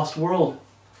like the lost world,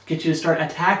 get you to start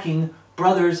attacking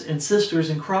brothers and sisters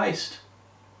in Christ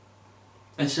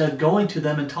instead of going to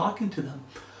them and talking to them.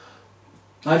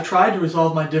 I've tried to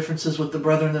resolve my differences with the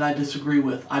brethren that I disagree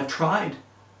with. I've tried.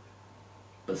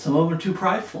 But some of them are too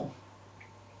prideful.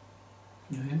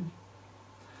 Okay?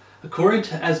 According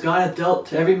to as God hath dealt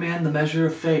to every man the measure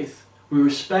of faith, we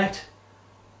respect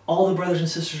all the brothers and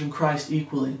sisters in Christ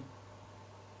equally.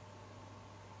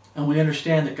 And we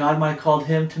understand that God might have called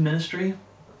him to ministry,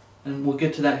 and we'll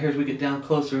get to that here as we get down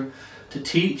closer, to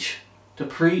teach, to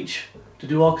preach, to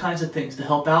do all kinds of things, to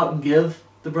help out and give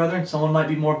the brethren. Someone might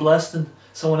be more blessed than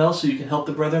someone else, so you can help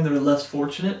the brethren that are less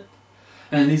fortunate.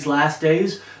 And in these last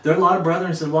days, there are a lot of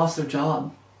brethren that lost their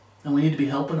job, and we need to be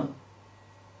helping them.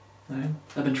 Right?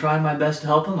 I've been trying my best to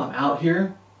help them. I'm out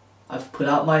here. I've put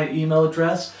out my email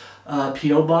address,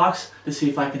 P.O. box, to see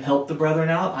if I can help the brethren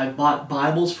out. I bought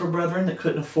Bibles for brethren that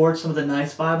couldn't afford some of the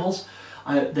nice Bibles.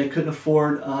 They couldn't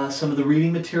afford some of the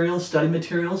reading materials, study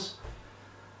materials.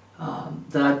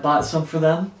 That I bought some for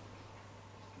them.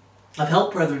 I've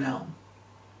helped brethren out.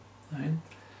 Right?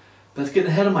 But it's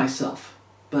getting ahead of myself.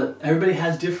 But everybody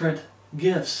has different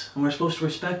gifts, and we're supposed to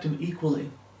respect them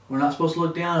equally. We're not supposed to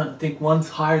look down and think one's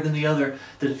higher than the other.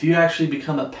 That if you actually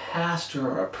become a pastor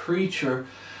or a preacher,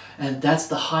 and that's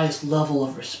the highest level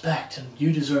of respect, and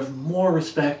you deserve more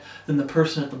respect than the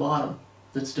person at the bottom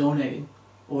that's donating,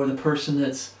 or the person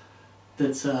that's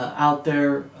out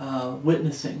there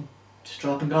witnessing, just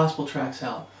dropping gospel tracts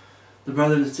out. The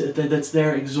brother that's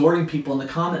there exhorting people in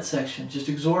the comment section, just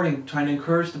exhorting, trying to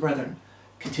encourage the brethren.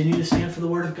 Continue to stand for the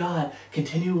Word of God.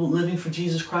 Continue living for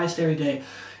Jesus Christ every day.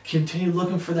 Continue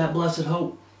looking for that blessed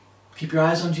hope. Keep your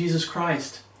eyes on Jesus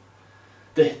Christ.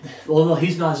 Although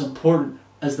He's not as important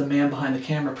as the man behind the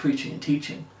camera preaching and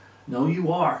teaching. No,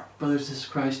 you are, brothers and sisters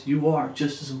of Christ. You are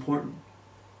just as important.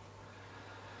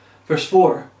 Verse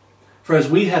 4. For as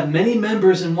we have many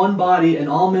members in one body, and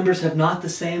all members have not the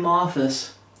same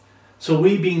office, so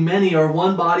we being many are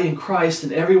one body in Christ,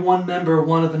 and every one member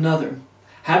one of another.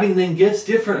 Having then gifts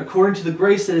different according to the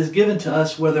grace that is given to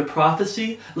us, whether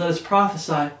prophecy, let us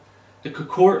prophesy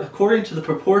according to the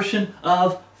proportion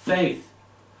of faith.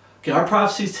 Okay, our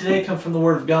prophecies today come from the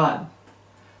Word of God.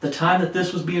 The time that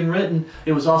this was being written,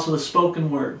 it was also the spoken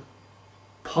word.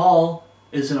 Paul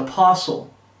is an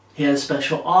apostle. He had a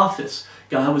special office.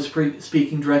 God was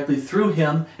speaking directly through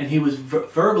him, and he was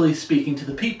verbally speaking to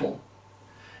the people.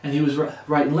 And he was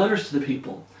writing letters to the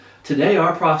people. Today,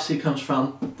 our prophecy comes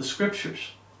from the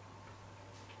Scriptures.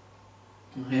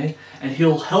 Okay? And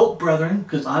he'll help brethren,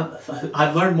 because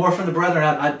I've learned more from the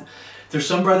brethren. There's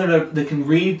some brethren that can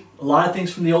read a lot of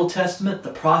things from the Old Testament,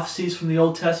 the prophecies from the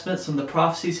Old Testament, some of the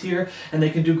prophecies here, and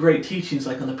they can do great teachings,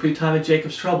 like on the pre-time of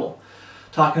Jacob's trouble,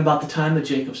 talking about the time of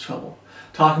Jacob's trouble,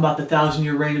 talking about the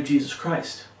 1,000-year reign of Jesus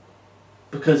Christ.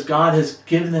 Because God has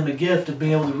given them a gift of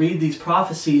being able to read these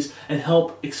prophecies and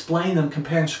help explain them,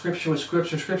 comparing Scripture with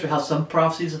Scripture, how some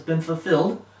prophecies have been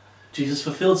fulfilled. Jesus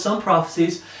fulfilled some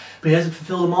prophecies, but He hasn't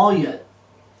fulfilled them all yet.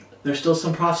 There's still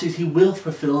some prophecies He will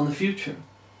fulfill in the future.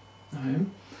 All right?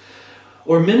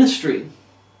 Or ministry.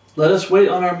 Let us wait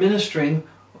on our ministering.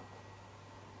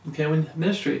 Okay,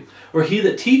 ministry. Or he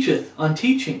that teacheth on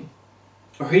teaching.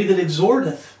 Or he that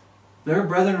exhorteth. Their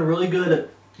brethren are really good at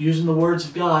using the words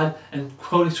of God and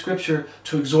quoting Scripture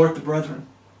to exhort the brethren.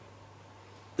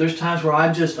 There's times where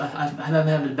I'm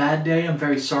having a bad day. I'm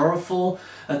very sorrowful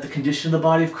at the condition of the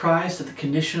body of Christ, at the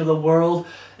condition of the world.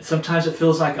 Sometimes it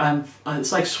feels like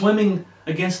it's like swimming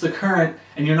against the current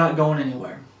and you're not going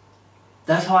anywhere.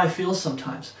 That's how I feel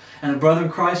sometimes. And a brother in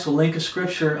Christ will link a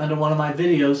Scripture under one of my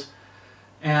videos,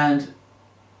 and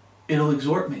it'll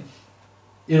exhort me.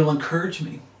 It'll encourage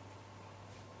me.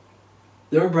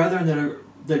 There are brethren that are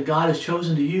that God has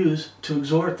chosen to use to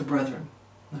exhort the brethren.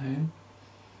 Okay?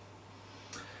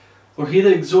 Or he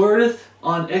that exhorteth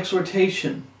on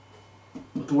exhortation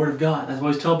with the Word of God. As I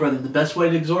always tell brethren, the best way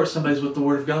to exhort somebody is with the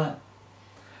Word of God.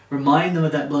 Remind them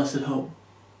of that blessed hope.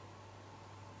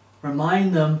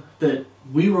 Remind them that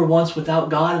we were once without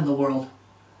God in the world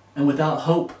and without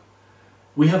hope.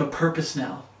 We have a purpose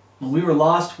now. When we were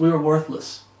lost, we were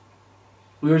worthless.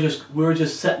 We were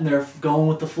just sitting there going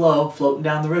with the flow, floating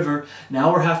down the river.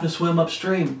 Now we're having to swim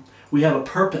upstream. We have a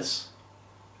purpose.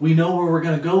 We know where we're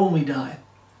going to go when we die.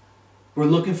 We're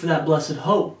looking for that blessed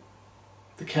hope,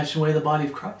 the catching away of the body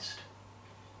of Christ.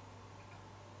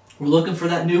 We're looking for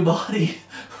that new body,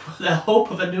 that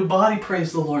hope of a new body,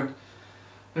 praise the Lord.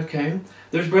 Okay,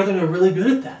 there's brethren who are really good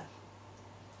at that.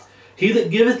 He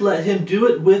that giveth, let him do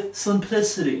it with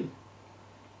simplicity.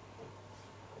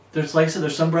 There's, like I said,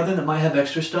 there's some brethren that might have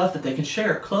extra stuff that they can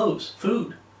share. Clothes,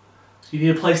 food. You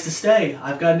need a place to stay.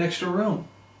 I've got an extra room.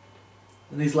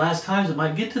 In these last times it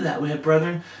might get to that. We have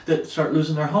brethren that start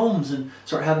losing their homes and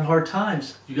start having hard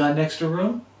times. You got an extra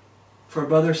room for a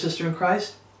brother or sister in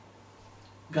Christ?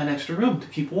 You got an extra room to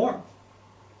keep warm,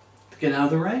 to get out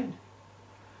of the rain.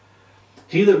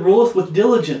 He that ruleth with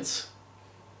diligence.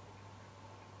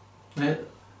 Right?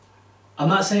 I'm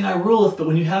not saying I ruleth, but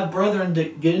when you have brethren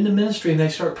that get into ministry and they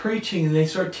start preaching and they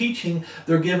start teaching,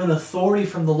 they're given authority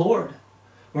from the Lord.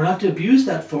 We're not to abuse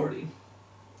that authority.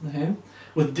 Okay?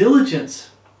 With diligence.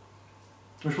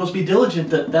 We're supposed to be diligent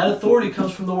that that authority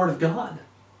comes from the Word of God.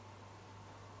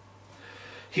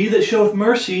 He that showeth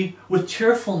mercy with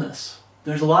cheerfulness.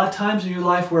 There's a lot of times in your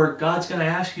life where God's going to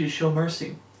ask you to show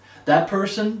mercy. That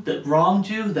person that wronged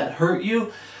you, that hurt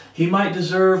you, he might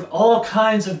deserve all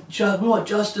kinds of we want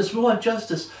justice, we want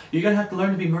justice. You're going to have to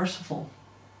learn to be merciful.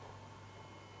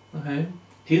 Okay?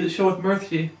 He that showeth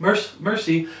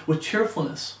mercy with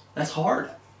cheerfulness. That's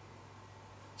hard.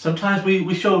 Sometimes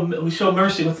we show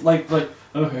mercy with like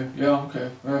okay, yeah, okay,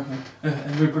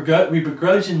 and we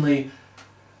begrudgingly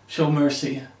show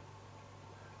mercy.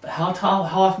 But how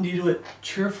often do you do it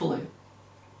cheerfully?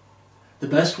 The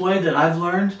best way that I've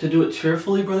learned to do it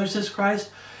cheerfully, brothers and sisters in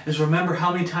Christ, is remember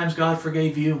how many times God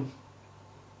forgave you.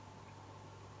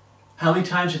 How many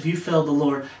times have you failed the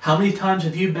Lord? How many times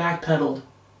have you backpedaled?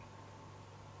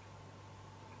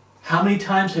 How many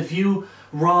times have you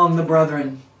wronged the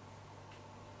brethren?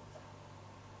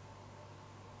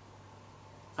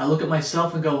 I look at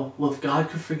myself and go, well, if God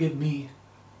could forgive me,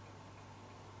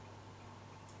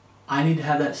 I need to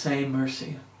have that same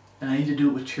mercy. And I need to do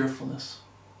it with cheerfulness.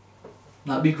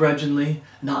 Not begrudgingly,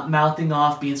 not mouthing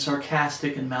off, being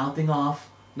sarcastic and mouthing off,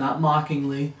 not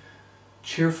mockingly,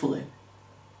 cheerfully.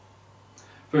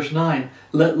 Verse 9,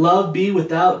 let love be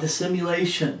without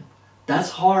dissimulation. That's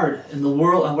hard in the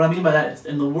world. And what I mean by that is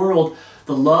in the world,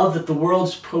 the love that the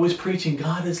world's always preaching,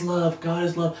 God is love, God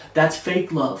is love, that's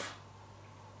fake love.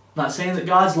 I'm not saying that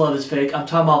God's love is fake. I'm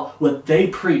talking about what they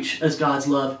preach as God's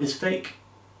love is fake.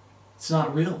 It's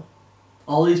not real.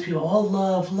 All these people, oh,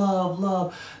 love, love,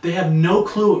 love. They have no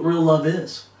clue what real love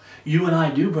is. You and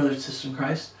I do, brothers and sisters in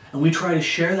Christ. And we try to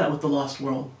share that with the lost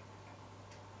world.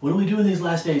 What do we do in these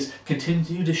last days?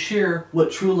 Continue to share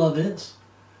what true love is.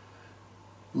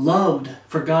 Loved,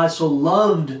 for God so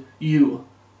loved you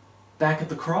back at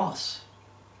the cross.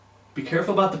 Be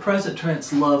careful about the present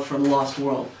tense love for the lost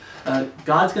world.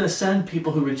 God's going to send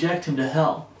people who reject Him to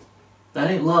hell.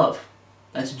 That ain't love.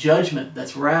 That's judgment.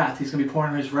 That's wrath. He's going to be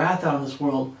pouring His wrath out on this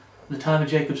world in the time of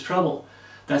Jacob's trouble.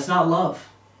 That's not love.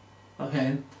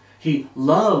 Okay? He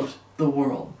loved the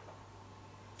world.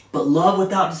 But love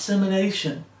without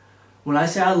dissemination. When I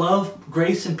say I love,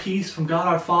 grace and peace from God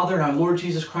our Father and our Lord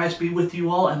Jesus Christ be with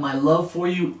you all, and my love for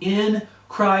you in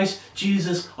Christ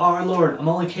Jesus our Lord. I'm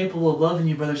only capable of loving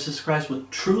you, brothers and sisters in Christ,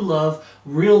 with true love,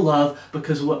 real love,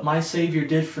 because of what my Savior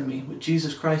did for me, what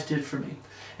Jesus Christ did for me,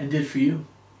 and did for you.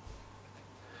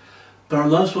 But our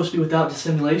love is supposed to be without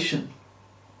dissimulation.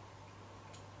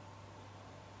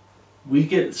 We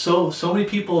get so many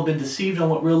people have been deceived on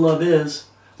what real love is.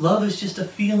 Love is just a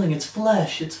feeling. It's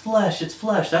flesh. It's flesh. It's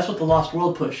flesh. That's what the lost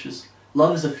world pushes.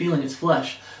 Love is a feeling. It's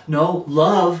flesh. No,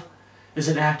 love is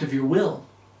an act of your will.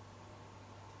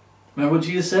 Remember what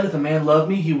Jesus said? If a man love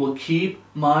me, he will keep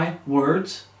my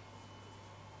words.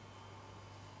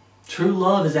 True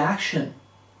love is action.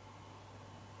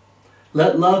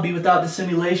 Let love be without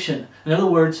dissimulation. In other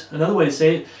words, another way to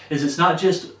say it is it's not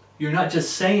just, you're not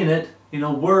just saying it,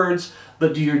 words,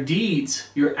 but do your deeds,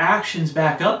 your actions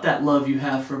back up that love you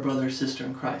have for a brother or sister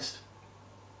in Christ.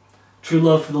 True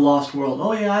love for the lost world.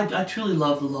 Oh yeah, I truly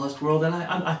love the lost world, and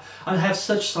I have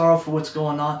such sorrow for what's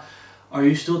going on. Are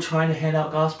you still trying to hand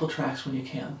out gospel tracts when you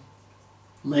can?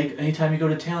 Anytime you go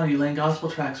to town, you laying gospel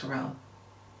tracts around.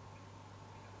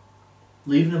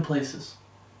 Leaving them places.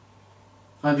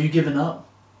 Have you given up?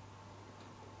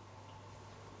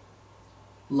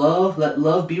 Love, let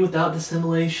love be without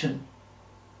dissimulation.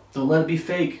 Don't let it be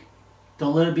fake.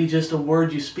 Don't let it be just a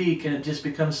word you speak and it just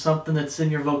becomes something that's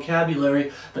in your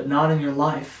vocabulary but not in your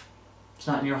life. It's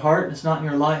not in your heart and it's not in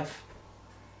your life.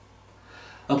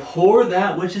 Abhor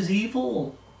that which is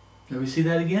evil. There we see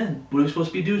that again. What are we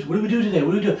supposed to be doing? What do we do today?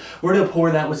 What do we do? We're to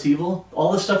abhor that which is evil.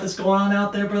 All the stuff that's going on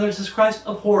out there, brothers and sisters in Christ,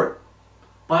 abhor it.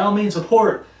 By all means,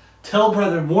 abhor it. Tell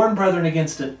brethren, warn brethren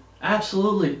against it.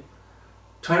 Absolutely.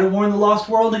 Try to warn the lost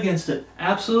world against it.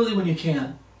 Absolutely when you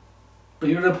can. But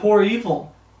you're to abhor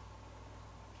evil.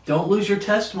 Don't lose your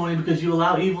testimony because you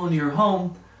allow evil into your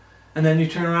home and then you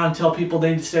turn around and tell people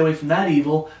they need to stay away from that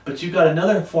evil, but you've got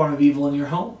another form of evil in your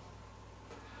home.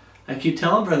 I keep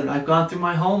telling brethren, I've gone through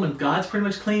my home and God's pretty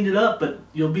much cleaned it up, but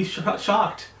you'll be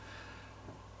shocked.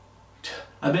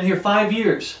 I've been here 5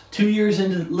 years. 2 years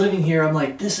into living here, I'm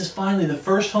like, this is finally the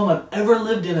first home I've ever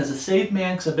lived in as a saved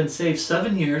man, because I've been saved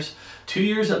 7 years. 2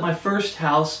 years at my first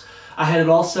house. I had it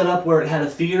all set up where it had a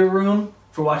theater room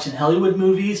for watching Hollywood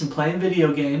movies and playing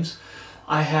video games.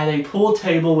 I had a pool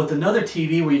table with another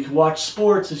TV where you could watch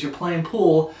sports as you're playing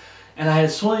pool. And I had a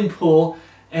swimming pool.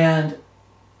 And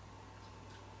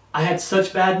I had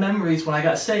such bad memories when I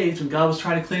got saved, when God was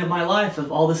trying to clean up my life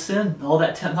of all the sin, all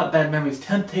that, not bad memories,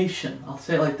 temptation. I'll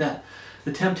say it like that.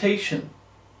 The temptation.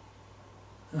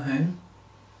 Okay?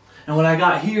 And when I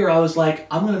got here, I was like,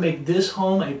 I'm going to make this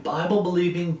home a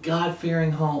Bible-believing,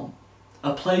 God-fearing home.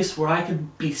 A place where I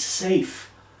could be safe.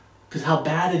 Because how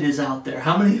bad it is out there.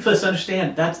 How many of us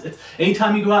understand?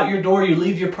 Anytime you go out your door, you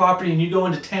leave your property and you go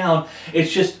into town,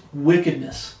 it's just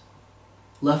wickedness.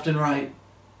 Left and right.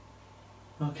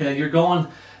 Okay, you're going,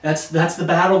 that's the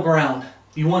battleground.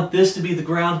 You want this to be the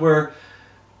ground where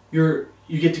you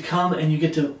get to come and you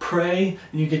get to pray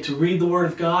and you get to read the Word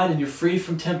of God and you're free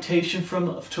from temptation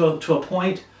to a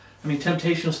point. I mean,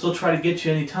 temptation will still try to get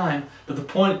you any time, but the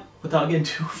point, without getting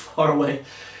too far away,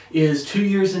 is 2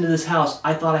 years into this house,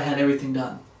 I thought I had everything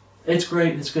done. It's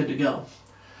great and it's good to go.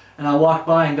 And I walked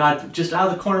by and God, just out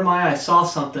of the corner of my eye, saw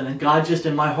something, and God just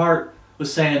in my heart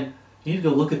was saying, you need to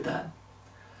go look at that.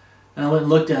 And I went and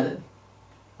looked at it.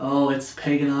 Oh, it's a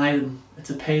pagan item. It's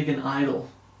a pagan idol.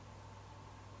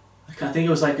 I think it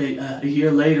was like a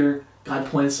year later, God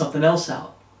pointed something else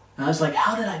out. And I was like,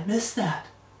 how did I miss that?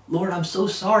 Lord, I'm so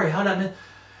sorry. How did I miss?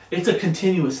 It's a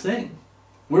continuous thing.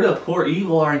 We're to abhor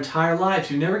evil our entire lives.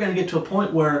 You're never going to get to a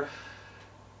point where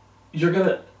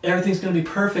everything's going to be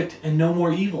perfect and no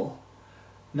more evil.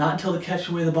 Not until the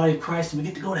catching away of the body of Christ and we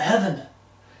get to go to heaven.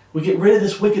 We get rid of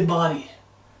this wicked body.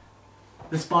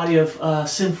 This body of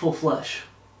sinful flesh.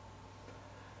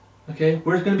 Okay?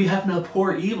 We're going to be having to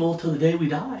abhor evil till the day we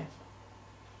die.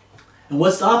 And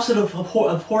what's the opposite of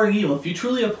abhorring evil? If you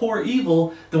truly abhor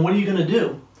evil, then what are you going to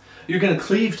do? You're going to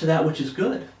cleave to that which is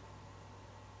good.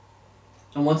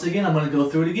 And once again, I'm going to go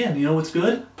through it again. You know what's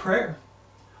good? Prayer.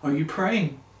 Are you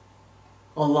praying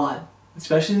a lot?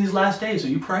 Especially in these last days. Are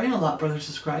you praying a lot, brothers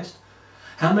and Christ?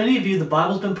 How many of you, the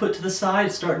Bible's been put to the side,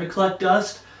 it's starting to collect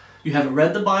dust? You haven't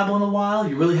read the Bible in a while?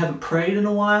 You really haven't prayed in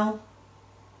a while?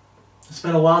 It's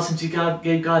been a while since you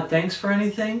gave God thanks for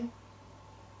anything?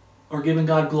 Or given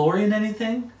God glory in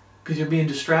anything? Because you're being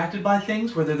distracted by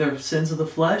things, whether they're sins of the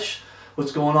flesh,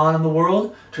 what's going on in the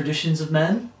world, traditions of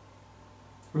men,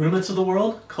 rudiments of the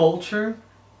world, culture.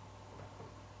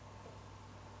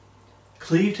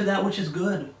 Cleave to that which is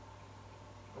good.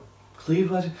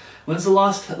 When's the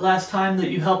last time that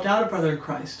you helped out a brother in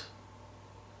Christ?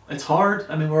 It's hard.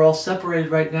 I mean, we're all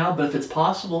separated right now, but if it's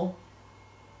possible.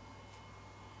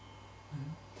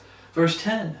 Verse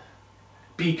 10.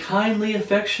 Be kindly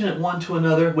affectionate one to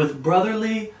another with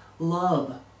brotherly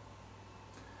love.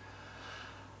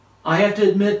 I have to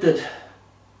admit that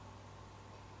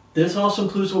this also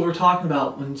includes what we're talking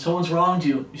about. When someone's wronged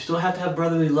you, you still have to have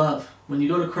brotherly love. When you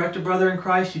go to correct a brother in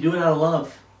Christ, you do it out of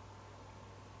love.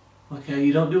 Okay,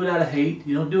 you don't do it out of hate.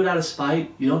 You don't do it out of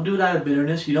spite. You don't do it out of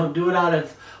bitterness. You don't do it out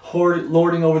of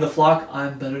lording over the flock.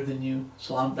 I'm better than you,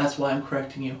 so that's why I'm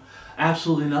correcting you.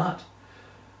 Absolutely not.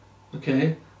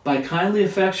 Okay, by kindly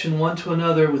affection one to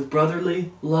another with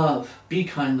brotherly love. Be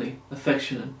kindly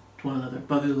affectionate to one another.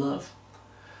 Brotherly love.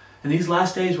 In these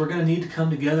last days, we're going to need to come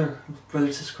together,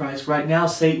 brothers in Christ. Right now,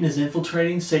 Satan is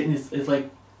infiltrating. Satan is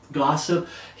like gossip.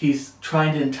 He's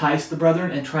trying to entice the brethren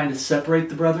and trying to separate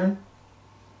the brethren.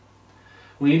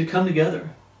 We need to come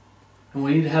together. And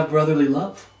we need to have brotherly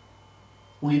love.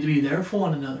 We need to be there for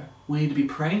one another. We need to be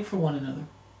praying for one another.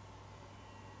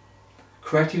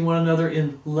 Correcting one another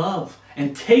in love.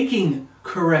 And taking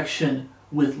correction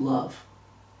with love.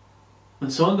 When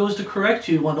someone goes to correct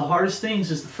you, one of the hardest things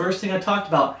is the first thing I talked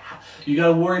about. You got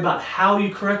to worry about how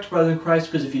you correct a brother in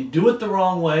Christ, because if you do it the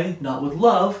wrong way, not with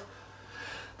love,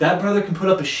 that brother can put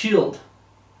up a shield.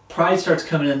 Pride starts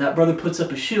coming in. That brother puts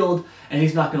up a shield, and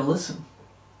he's not going to listen.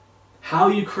 How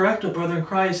you correct a brother in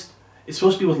Christ is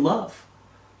supposed to be with love.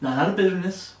 Not out of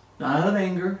bitterness, not out of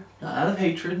anger, not out of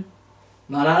hatred,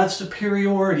 not out of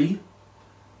superiority,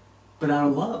 but out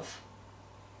of love.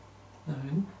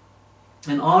 Right?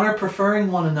 And honor,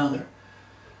 preferring one another.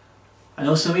 I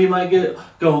know some of you might go,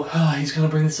 oh, he's going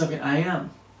to bring this up. I am.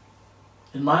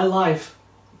 In my life,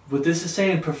 what this is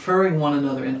saying, preferring one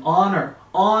another, and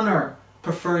honor,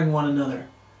 preferring one another.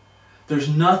 There's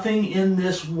nothing in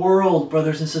this world,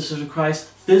 brothers and sisters in Christ,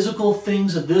 physical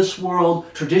things of this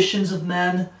world, traditions of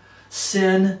men,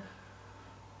 sin,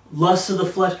 lusts of the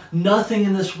flesh, nothing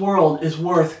in this world is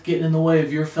worth getting in the way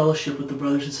of your fellowship with the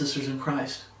brothers and sisters in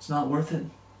Christ. It's not worth it.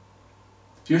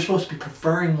 You're supposed to be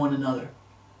preferring one another.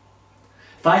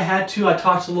 If I had to, I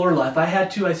talked to the Lord a lot. If I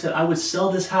had to, I said I would sell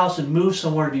this house and move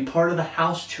somewhere to be part of a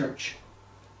house church.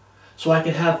 So I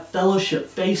could have fellowship,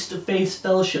 face-to-face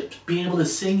fellowship, being able to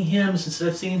sing hymns instead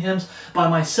of singing hymns by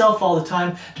myself all the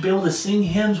time, to be able to sing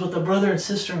hymns with a brother and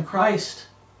sister in Christ.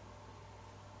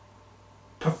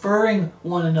 Preferring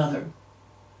one another.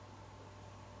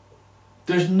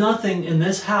 There's nothing in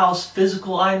this house,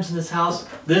 physical items in this house,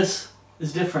 this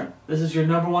is different. This is your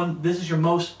number one, this is your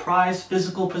most prized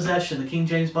physical possession, the King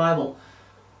James Bible.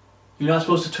 You're not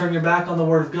supposed to turn your back on the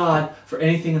Word of God for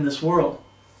anything in this world.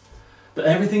 But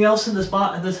everything else in this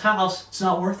house, it's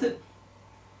not worth it.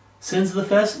 Sins of the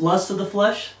flesh, lusts of the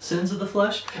flesh, sins of the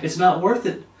flesh, it's not worth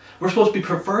it. We're supposed to be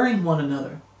preferring one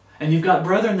another. And you've got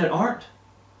brethren that aren't.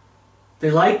 They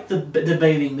like the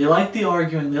debating, they like the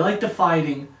arguing, they like the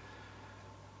fighting.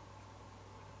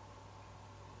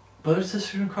 Brothers and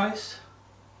sisters in Christ,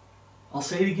 I'll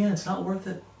say it again, it's not worth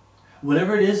it.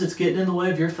 Whatever it is that's getting in the way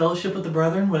of your fellowship with the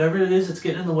brethren, whatever it is that's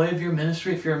getting in the way of your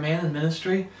ministry, if you're a man in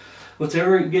ministry,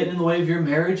 whatever getting in the way of your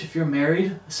marriage, if you're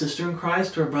married, a sister in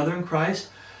Christ or a brother in Christ,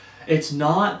 it's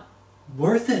not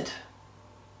worth it.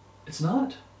 It's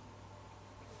not.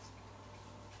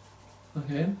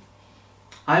 Okay?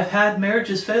 I've had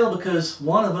marriages fail because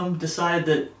one of them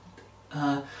decided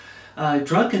that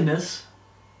drunkenness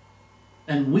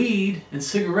and weed and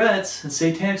cigarettes and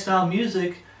satanic style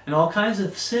music and all kinds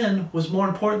of sin was more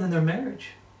important than their marriage.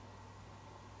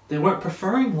 They weren't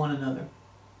preferring one another.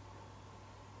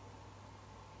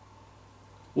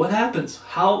 What happens?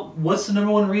 What's the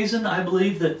number one reason I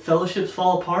believe that fellowships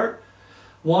fall apart?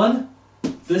 One,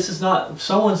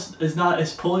 someone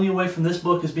is pulling you away from this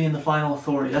book as being the final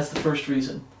authority. That's the first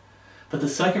reason. But the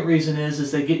second reason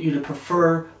is they get you to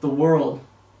prefer the world.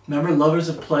 Remember, lovers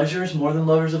of pleasures more than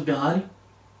lovers of God?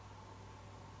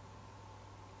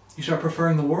 You start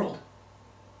preferring the world.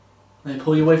 And they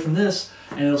pull you away from this,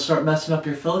 and it'll start messing up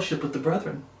your fellowship with the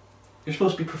brethren. You're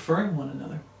supposed to be preferring one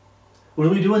another. What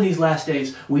do we do in these last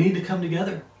days? We need to come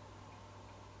together.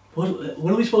 What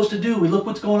are we supposed to do? We look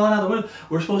what's going on out there.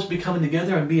 We're supposed to be coming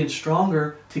together and being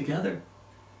stronger together.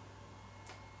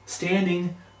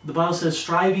 Standing, the Bible says,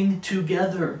 striving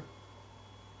together.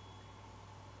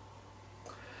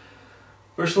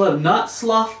 Verse 11, not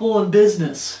slothful in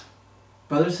business.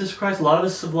 Brothers and sisters in Christ, a lot of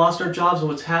us have lost our jobs and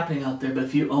what's happening out there. But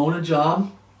if you own a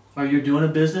job, or you're doing a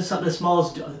business, something as small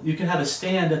as you can have a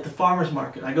stand at the farmer's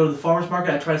market. I go to the farmer's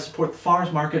market, I try to support the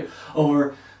farmer's market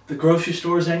over the grocery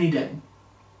stores any day.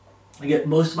 I get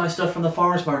most of my stuff from the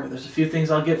farmer's market. There's a few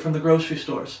things I'll get from the grocery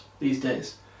stores these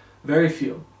days. Very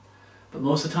few. But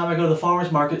most of the time I go to the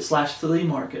farmer's market / flea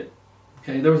market.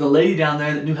 Okay, there was a lady down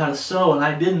there that knew how to sew and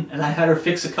I didn't, and I had her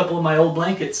fix a couple of my old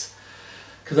blankets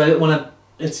because I didn't want to,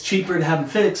 it's cheaper to have them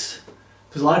fixed.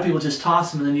 Because a lot of people just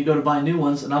toss them and then you go to buy new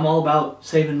ones. And I'm all about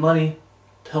saving money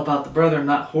to help out the brethren,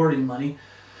 not hoarding money.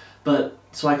 But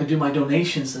so I can do my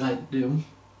donations that I do.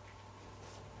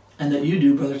 And that you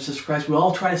do, brothers and sisters in Christ. We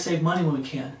all try to save money when we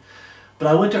can. But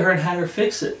I went to her and had her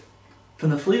fix it from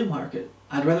the flea market.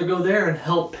 I'd rather go there and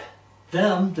help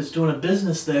them that's doing a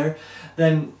business there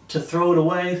than to throw it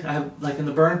away. I have, like in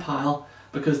the burn pile.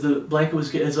 Because the blanket was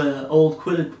getting, it's an old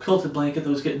quilted blanket that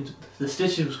was getting, the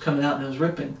stitches was coming out and it was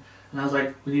ripping. And I was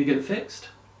like, we need to get it fixed.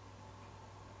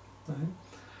 Right?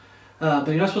 But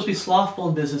you're not supposed to be slothful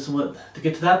in business. And to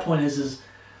get to that point is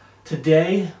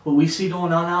today, what we see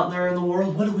going on out there in the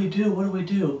world, what do we do? What do we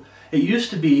do? It used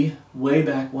to be, way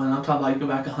back when, I'm talking about you go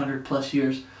back 100 plus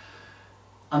years.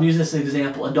 I'm using this as an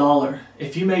example, $1.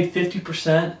 If you made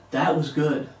 50%, that was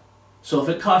good. So if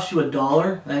it cost you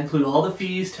 $1, that include all the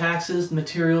fees, taxes, the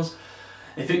materials.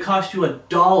 If it cost you $1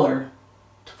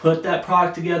 to put that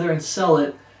product together and sell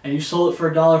it, and you sold it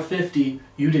for $1.50,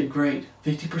 you did great.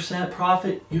 50%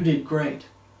 profit, you did great.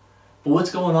 But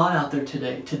what's going on out there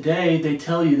today? Today, they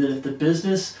tell you that if the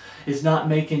business is not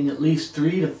making at least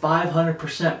 300 to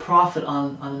 500% profit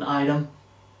on an item,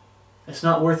 it's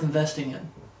not worth investing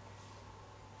in.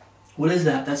 What is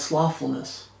that? That's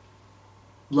slothfulness.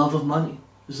 Love of money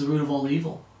is the root of all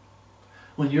evil.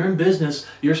 When you're in business,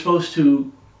 you're supposed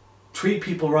to treat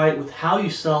people right with how you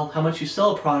sell, how much you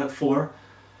sell a product for,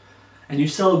 and you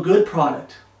sell a good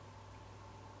product.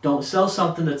 Don't sell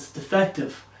something that's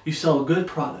defective. You sell a good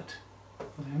product.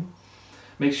 Okay?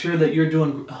 Make sure that you're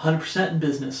doing 100% in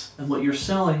business, and what you're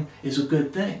selling is a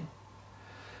good thing.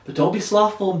 But don't be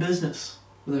slothful in business,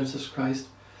 brothers and sisters Christ.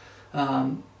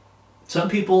 Some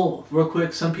people, real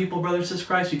quick, some people, brothers and sisters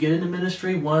Christ, you get into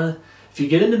ministry, if you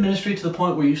get into ministry to the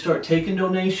point where you start taking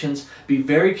donations, be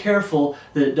very careful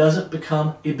that it doesn't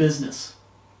become a business.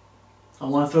 I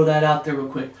want to throw that out there real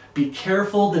quick. Be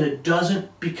careful that it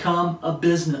doesn't become a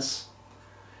business.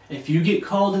 If you get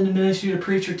called into ministry to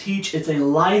preach or teach, it's a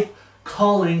life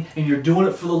calling, and you're doing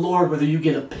it for the Lord, whether you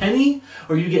get a penny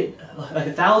or you get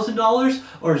 $1,000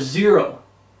 or zero.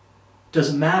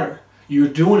 Doesn't matter. You're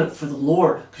doing it for the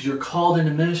Lord because you're called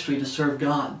into ministry to serve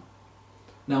God.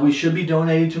 Now, we should be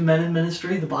donating to men in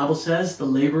ministry. The Bible says the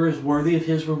laborer is worthy of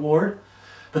his reward.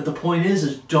 But the point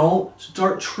is don't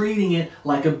start treating it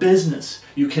like a business.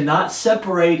 You cannot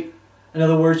separate, in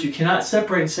other words, you cannot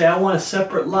separate and say, I want a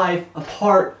separate life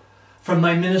apart from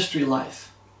my ministry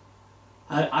life.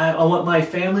 I want my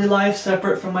family life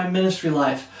separate from my ministry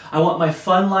life. I want my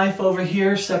fun life over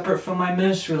here separate from my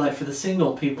ministry life, for the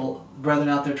single people, brethren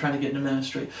out there trying to get into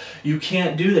ministry. You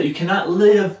can't do that. You cannot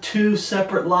live two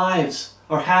separate lives,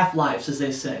 or half lives as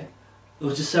they say. It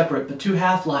was just separate, but two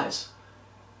half lives.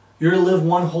 You're to live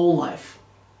one whole life.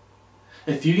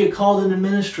 If you get called into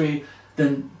ministry,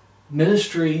 then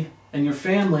ministry and your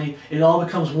family, it all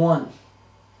becomes one.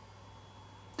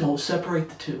 Don't separate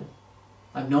the two.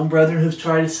 I've known brethren who've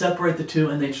tried to separate the two,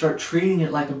 and they start treating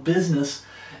it like a business,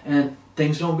 and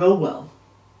things don't go well.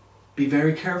 Be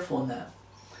very careful in that.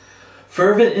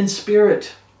 Fervent in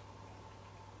spirit.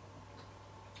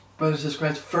 Brothers and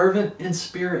sisters, fervent in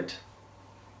spirit.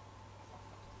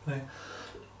 Okay.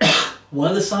 One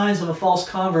of the signs of a false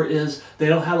convert is they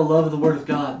don't have a love of the Word of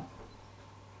God.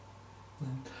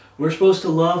 We're supposed to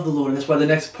love the Lord. That's why the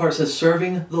next part says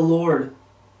serving the Lord.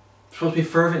 We're supposed to be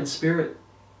fervent in spirit.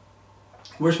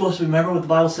 We're supposed to remember what the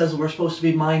Bible says. We're supposed to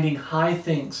be minding high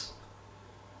things.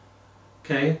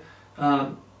 Okay?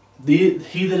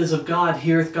 He that is of God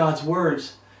heareth God's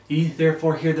words. Ye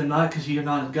therefore hear them not, because ye are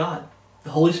not of God.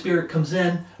 The Holy Spirit comes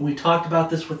in, and we talked about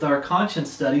this with our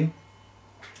conscience study,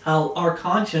 how our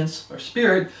conscience, our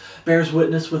spirit, bears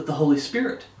witness with the Holy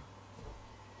Spirit.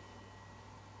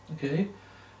 Okay?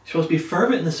 You're supposed to be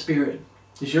fervent in the Spirit.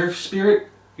 Is your spirit,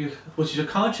 which is your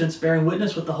conscience, bearing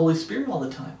witness with the Holy Spirit all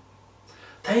the time?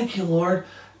 Thank you, Lord.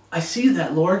 I see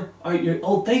that, Lord.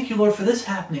 Oh, thank you, Lord, for this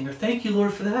happening, or thank you,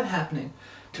 Lord, for that happening.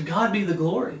 To God be the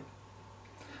glory.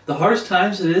 The hardest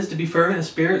times it is to be fervent in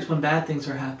spirit is when bad things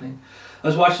are happening. I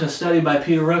was watching a study by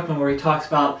Peter Ruckman where he talks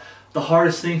about the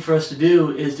hardest thing for us to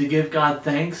do is to give God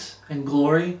thanks and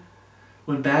glory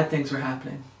when bad things are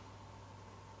happening.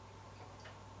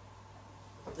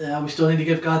 We still need to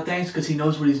give God thanks because He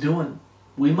knows what He's doing.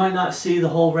 We might not see the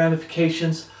whole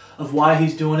ramifications of why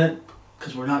He's doing it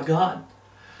because we're not God.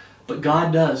 But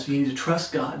God does. You need to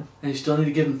trust God, and you still need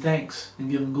to give Him thanks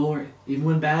and give Him glory. Even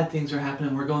when bad things are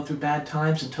happening, we're going through bad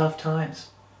times and tough times.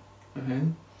 Okay?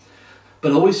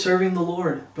 But always serving the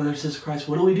Lord, brothers and sisters in Christ.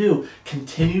 What do?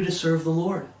 Continue to serve the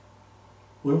Lord.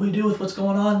 What do we do with what's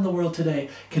going on in the world today?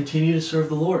 Continue to serve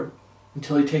the Lord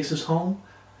until He takes us home.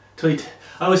 I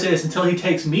always say this, until He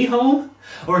takes me home,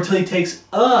 or until He takes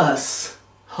us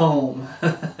home.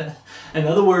 In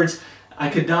other words, I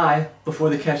could die before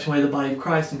they catch away the body of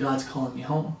Christ and God's calling me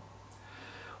home.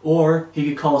 Or He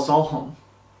could call us all home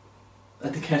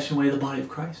at the catching away of the body of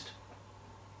Christ.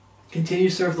 Continue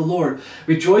to serve the Lord.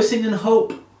 Rejoicing in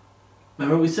hope.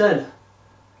 Remember what we said.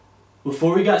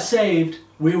 Before we got saved,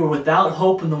 we were without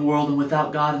hope in the world and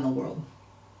without God in the world.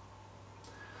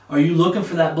 Are you looking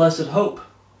for that blessed hope?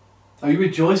 Are you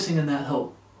rejoicing in that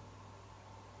hope?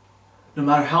 No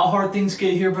matter how hard things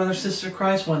get here, brother, sister,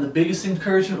 Christ, one of the biggest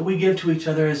encouragement we give to each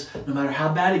other is no matter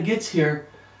how bad it gets here,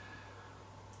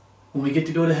 when we get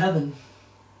to go to heaven,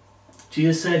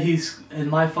 Jesus said, He's in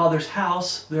my Father's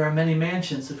house, there are many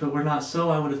mansions. If it were not so,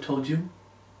 I would have told you.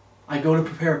 I go to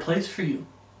prepare a place for you.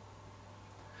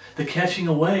 The catching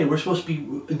away. We're supposed to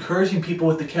be encouraging people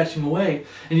with the catching away.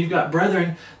 And you've got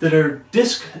brethren that are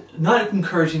not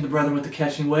encouraging the brethren with the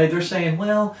catching away. They're saying,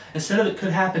 well, instead of it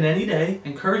could happen any day,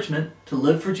 encouragement to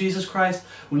live for Jesus Christ.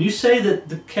 When you say that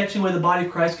the catching away of the body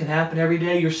of Christ can happen every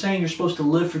day, you're saying you're supposed to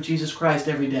live for Jesus Christ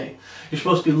every day. You're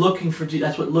supposed to be looking for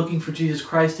that's what looking for Jesus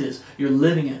Christ is. You're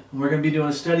living it. And we're going to be doing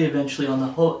a study eventually on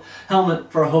the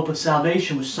helmet for a hope of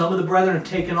salvation, which some of the brethren have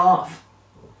taken off.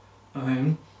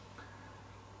 Okay.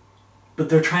 But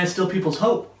they're trying to steal people's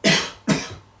hope.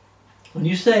 When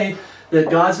you say that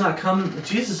God's not coming,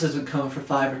 Jesus isn't coming for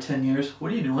 5 or 10 years,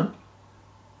 what are you doing?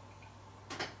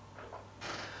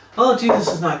 Oh,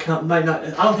 Jesus is not coming. I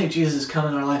don't think Jesus is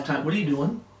coming in our lifetime. What are you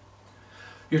doing?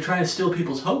 You're trying to steal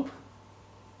people's hope.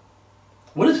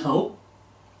 What is hope?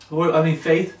 I mean,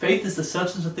 faith. Faith is the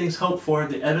substance of things hoped for,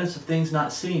 the evidence of things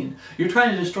not seen. You're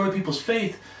trying to destroy people's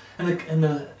faith in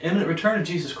the imminent return of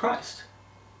Jesus Christ.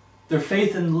 Their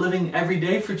faith in living every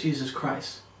day for Jesus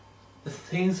Christ. The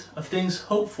things of things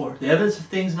hoped for. The evidence of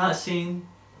things not seen.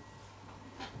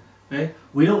 Okay?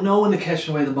 We don't know when the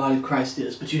catching away of the body of Christ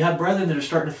is. But you have brethren that are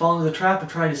starting to fall into the trap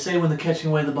of trying to say when the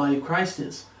catching away of the body of Christ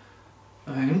is.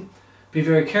 Okay? Be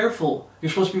very careful. You're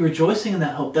supposed to be rejoicing in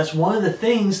that hope. That's one of the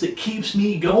things that keeps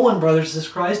me going, brothers and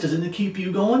Christ. Doesn't it keep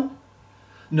you going?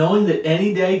 Knowing that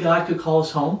any day God could call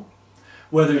us home.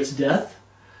 Whether it's death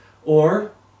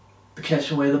or the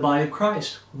catching away of the body of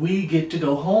Christ. We get to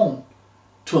go home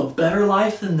to a better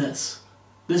life than this.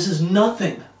 This is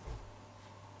nothing.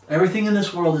 Everything in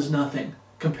this world is nothing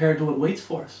compared to what waits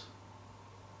for us.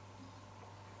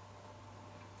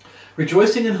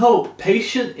 Rejoicing in hope,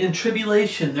 patient in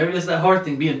tribulation. There it is, that hard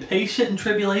thing. Being patient in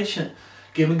tribulation.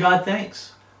 Giving God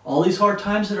thanks. All these hard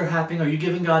times that are happening, are you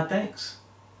giving God thanks?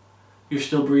 You're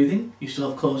still breathing. You still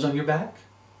have clothes on your back.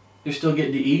 You're still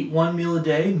getting to eat 1 meal a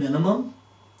day, minimum.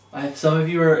 Some of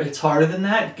you it's harder than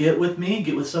that. Get with me,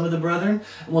 get with some of the brethren,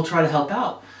 and we'll try to help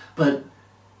out. But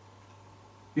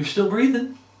you're still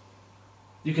breathing.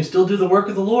 You can still do the work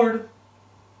of the Lord.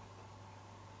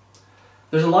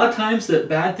 There's a lot of times that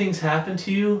bad things happen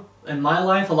to you. In my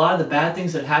life, a lot of the bad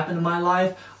things that happened in my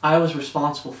life, I was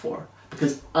responsible for.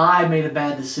 Because I made a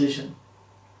bad decision.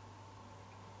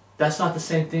 That's not the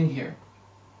same thing here.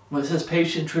 When it says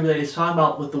patient tribulation, it's talking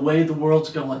about with the way the world's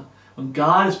going. When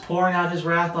God is pouring out His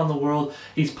wrath on the world,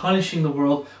 He's punishing the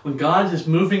world. When God is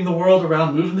moving the world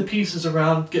around, moving the pieces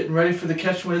around, getting ready for the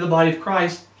catching away of the body of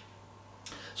Christ,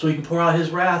 so He can pour out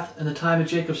His wrath in the time of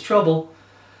Jacob's trouble,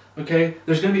 okay,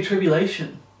 there's going to be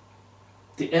tribulation.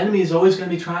 The enemy is always going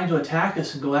to be trying to attack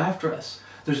us and go after us.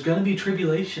 There's going to be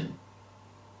tribulation.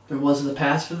 There was in the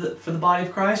past for the body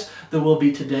of Christ, there will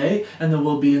be today, and there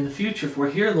will be in the future. If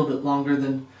we're here a little bit longer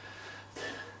than,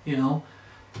 you know.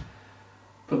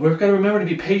 But we've got to remember to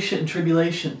be patient in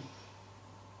tribulation.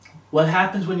 What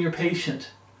happens when you're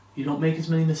patient? You don't make as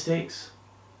many mistakes.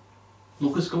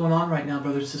 Look what's going on right now,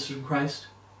 brothers and sisters in Christ.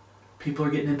 People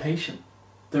are getting impatient.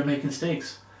 They're making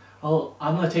mistakes. Oh,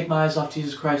 I'm going to take my eyes off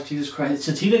Jesus Christ.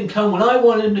 Since He didn't come when I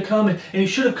wanted Him to come, and He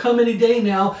should have come any day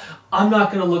now, I'm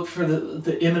not going to look for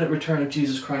the imminent return of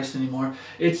Jesus Christ anymore.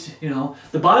 It's, you know,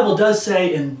 the Bible does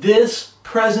say in this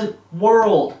present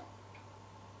world,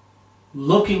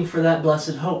 looking for that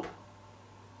blessed hope.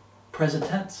 Present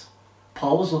tense.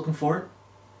 Paul was looking for it.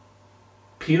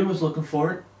 Peter was looking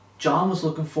for it. John was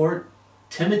looking for it.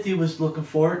 Timothy was looking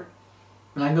for it.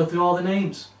 And I can go through all the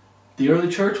names. The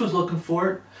early church was looking for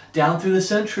it. Down through the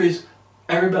centuries,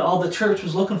 all the church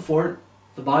was looking for it.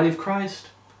 The body of Christ.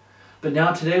 But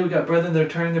now today we got brethren that are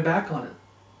turning their back on it.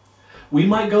 We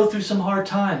might go through some hard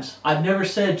times. I've never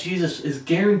said Jesus is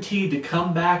guaranteed to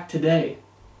come back today.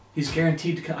 He's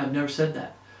guaranteed to come. I've never said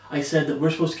that. I said that we're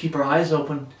supposed to keep our eyes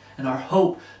open and our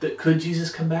hope that could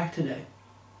Jesus come back today?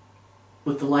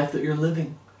 With the life that you're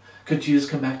living. Could Jesus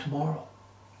come back tomorrow?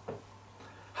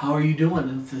 How are you doing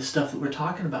with the stuff that we're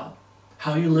talking about?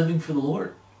 How are you living for the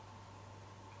Lord?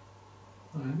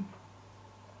 All right.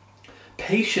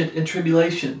 Patient in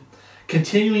tribulation.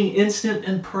 Continuing instant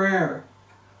in prayer.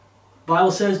 The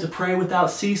Bible says to pray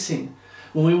without ceasing.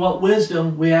 When we want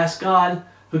wisdom, we ask God,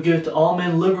 who giveth to all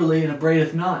men liberally and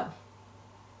upbraideth not.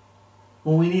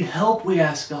 When we need help, we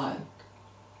ask God.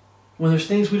 When there's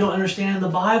things we don't understand in the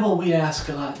Bible, we ask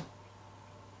God.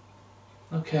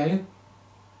 Okay?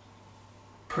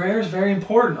 Prayer is very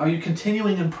important. Are you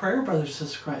continuing in prayer, brothers and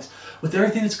sisters in Christ? With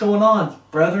everything that's going on,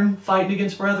 brethren fighting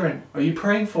against brethren, are you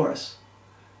praying for us?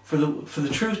 For the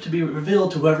truth to be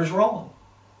revealed to whoever's wrong?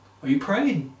 Are you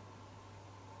praying?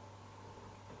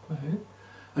 Okay.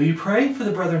 Are you praying for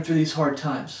the brethren through these hard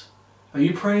times? Are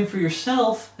you praying for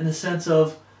yourself in the sense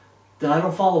of that I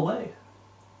don't fall away?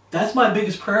 That's my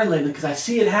biggest prayer lately, because I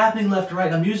see it happening left and right.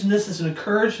 And I'm using this as an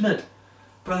encouragement.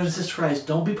 Brothers and sisters Christ,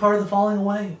 don't be part of the falling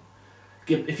away.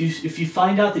 If you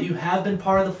find out that you have been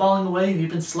part of the falling away, and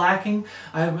you've been slacking,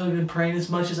 I haven't really been praying as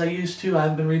much as I used to, I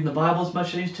haven't been reading the Bible as much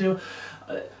as I used to,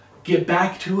 get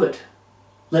back to it.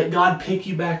 Let God pick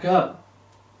you back up.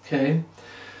 Okay?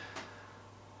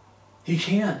 He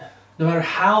can. No matter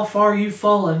how far you've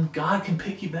fallen, God can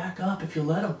pick you back up if you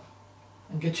let Him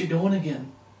and get you going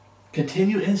again.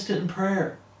 Continue instant in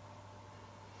prayer.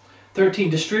 13,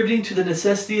 distributing to the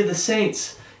necessity of the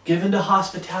saints, given to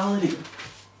hospitality.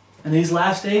 In these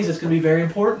last days, it's going to be very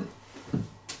important.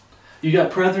 You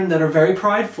got brethren that are very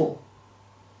prideful.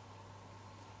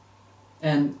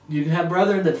 And you can have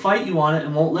brethren that fight you on it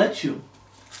and won't let you.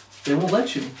 They won't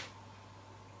let you.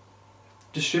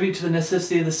 Distribute to the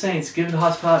necessity of the saints, given to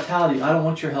hospitality. I don't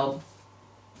want your help.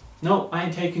 No, I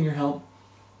ain't taking your help.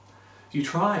 You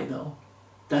tried, though.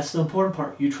 That's the important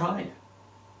part. You tried.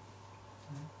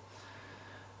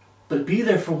 But be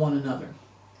there for one another.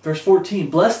 Verse 14,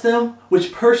 bless them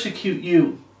which persecute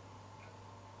you.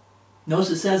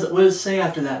 Notice it says, what does it say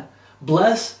after that?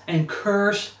 Bless and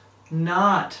curse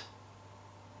not.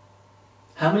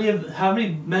 How many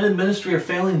men in ministry are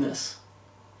failing this?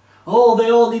 Oh,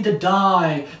 they all need to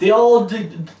die.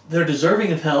 They're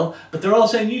deserving of hell, but they're all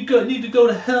saying you need to go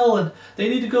to hell, and they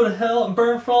need to go to hell and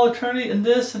burn for all eternity and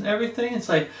this and everything. It's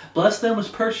like, bless them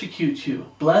which persecute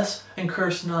you. Bless and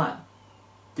curse not.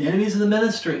 The enemies of the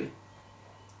ministry.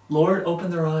 Lord,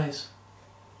 open their eyes.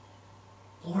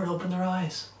 Lord, open their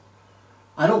eyes.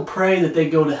 I don't pray that they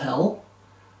go to hell.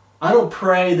 I don't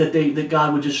pray that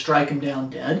God would just strike them down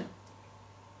dead.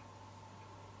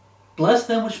 Bless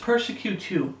them which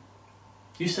persecute you.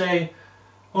 You say,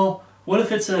 well, what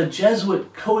if it's a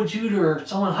Jesuit coadjutor or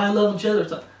someone high-level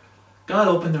Jesuit? God,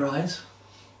 open their eyes.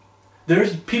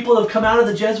 There's people that have come out of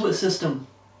the Jesuit system.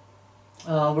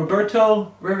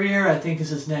 Roberto Riviera, I think is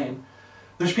his name.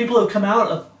 There's people who have come out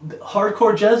of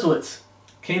hardcore Jesuits.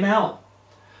 Came out.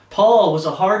 Paul was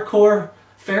a hardcore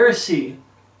Pharisee,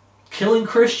 killing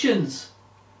Christians.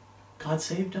 God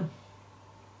saved him.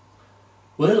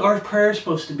 What is our prayer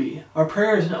supposed to be? Our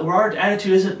prayer is not, our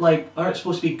attitude isn't like, aren't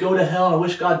supposed to be go to hell and I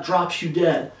wish God drops you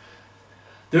dead.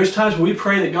 There's times where we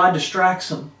pray that God distracts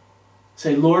him.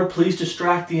 Say, Lord, please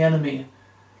distract the enemy.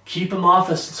 Keep him off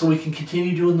us so we can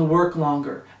continue doing the work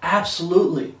longer.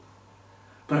 Absolutely.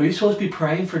 But are you supposed to be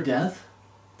praying for death?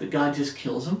 That God just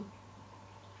kills him?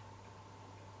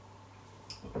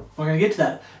 We're going to get to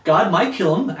that. God might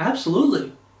kill him.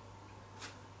 Absolutely.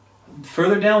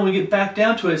 Further down, when we get back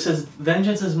down to it, it says,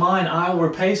 vengeance is mine, I will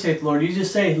repay, saith the Lord. You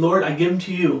just say, Lord, I give them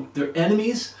to you. They're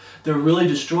enemies. They're really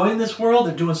destroying this world.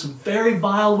 They're doing some very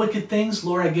vile, wicked things.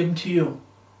 Lord, I give them to you.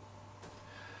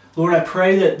 Lord, I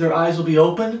pray that their eyes will be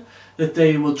open, that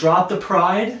they will drop the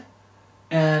pride,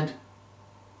 and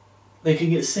they can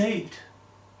get saved.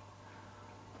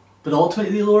 But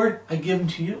ultimately, Lord, I give them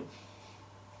to you.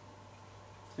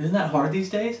 Isn't that hard these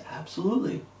days?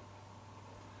 Absolutely.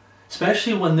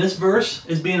 Especially when this verse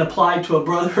is being applied to a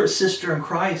brother or sister in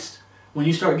Christ. When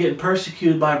you start getting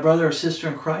persecuted by a brother or sister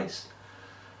in Christ.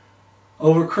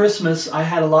 Over Christmas, I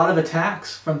had a lot of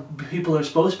attacks from people that are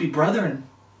supposed to be brethren.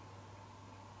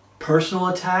 Personal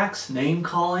attacks, name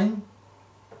calling.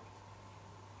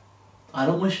 I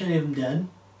don't wish any of them dead.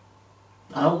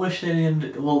 I don't wish any of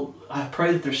them, well, I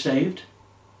pray that they're saved.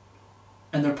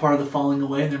 And they're part of the falling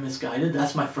away and they're misguided.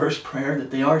 That's my first prayer,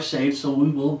 that they are saved so we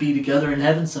will be together in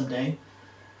heaven someday.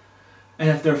 And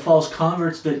if they're false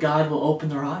converts, that God will open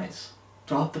their eyes.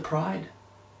 Drop the pride.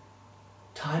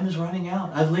 Time is running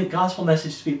out. I've linked gospel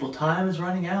message to people. Time is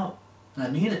running out. And I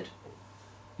mean it.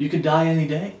 You could die any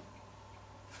day.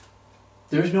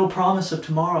 There's no promise of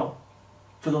tomorrow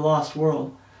for the lost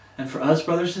world. And for us,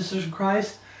 brothers and sisters in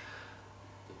Christ,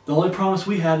 the only promise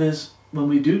we have is when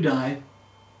we do die,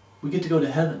 we get to go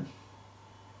to heaven.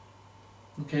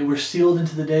 Okay, we're sealed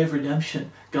into the day of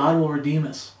redemption. God will redeem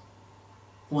us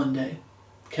one day,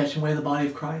 catching away the body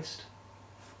of Christ.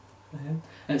 Okay?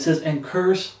 And it says, and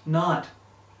curse not.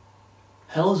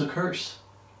 Hell is a curse.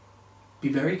 Be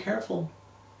very careful.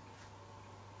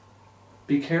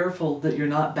 Be careful that you're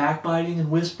not backbiting and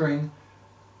whispering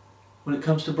when it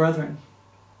comes to brethren.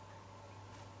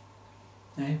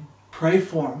 Okay? Pray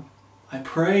for them. I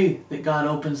pray that God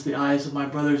opens the eyes of my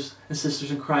brothers and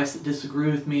sisters in Christ that disagree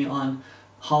with me on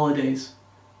holidays.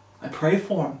 I pray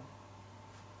for them.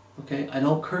 Okay? I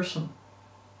don't curse them.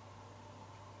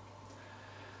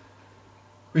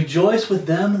 Rejoice with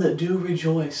them that do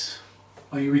rejoice.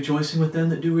 Are you rejoicing with them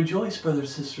that do rejoice,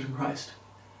 brothers and sisters in Christ?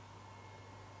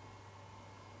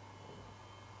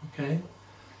 Okay?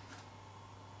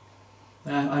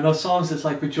 I know songs that's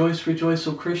like, rejoice, rejoice,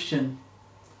 O Christian.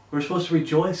 We're supposed to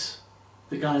rejoice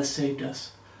that God has saved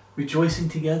us. Rejoicing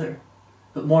together.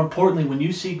 But more importantly, when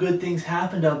you see good things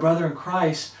happen to a brother in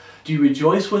Christ, do you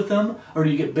rejoice with them or do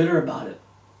you get bitter about it?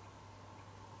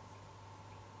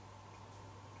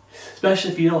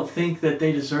 Especially if you don't think that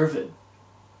they deserve it.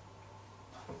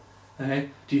 Okay?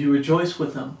 Do you rejoice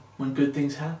with them when good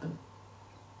things happen?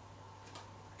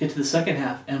 Get to the second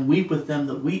half. And weep with them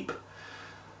that weep.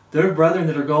 There are brethren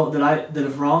that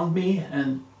have wronged me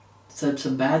and said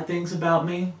some bad things about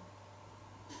me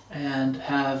and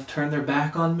have turned their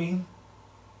back on me.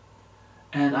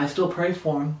 And I still pray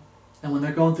for them. And when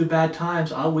they're going through bad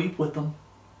times, I'll weep with them.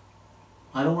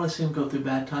 I don't want to see them go through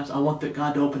bad times. I want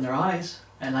God to open their eyes.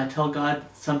 And I tell God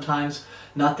sometimes,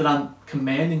 not that I'm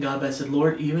commanding God, but I said,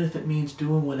 Lord, even if it means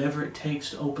doing whatever it takes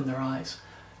to open their eyes.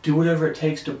 Do whatever it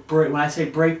takes to break. When I say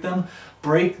break them,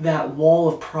 break that wall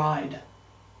of pride.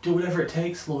 Do whatever it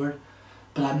takes, Lord.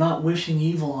 But I'm not wishing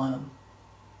evil on them.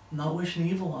 I'm not wishing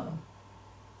evil on them.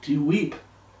 Do you weep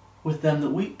with them that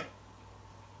weep?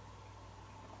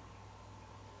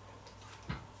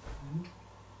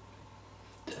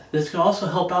 This can also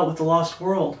help out with the lost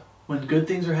world. When good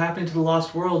things are happening to the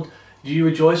lost world, do you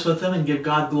rejoice with them and give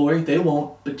God glory? They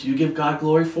won't, but do you give God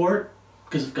glory for it?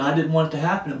 Because if God didn't want it to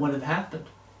happen, it wouldn't have happened.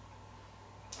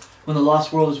 When the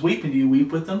lost world is weeping, do you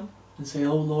weep with them and say,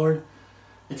 oh Lord,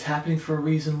 it's happening for a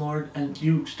reason, Lord, and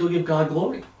you still give God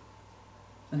glory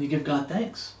and you give God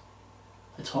thanks?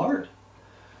 It's hard.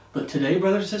 But today,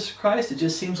 brothers and sisters of Christ, it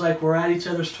just seems like we're at each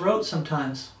other's throats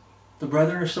sometimes. The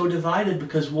brethren are so divided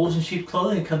because wolves in sheep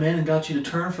clothing come in and got you to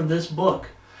turn from this book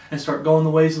and start going the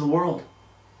ways of the world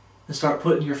and start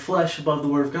putting your flesh above the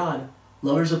Word of God.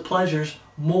 Lovers of pleasures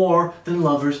more than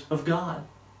lovers of God.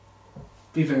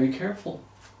 Be very careful.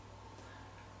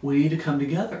 We need to come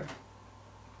together.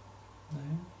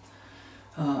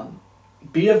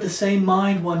 Be of the same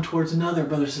mind one towards another,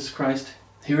 brothers and sisters of Christ.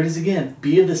 Here it is again.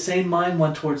 Be of the same mind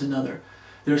one towards another.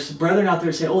 There's brethren out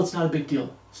there that say, oh, it's not a big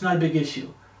deal. It's not a big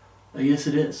issue. Yes,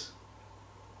 it is.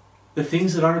 The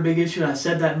things that aren't a big issue, and I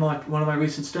said that in one of my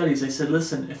recent studies, I said,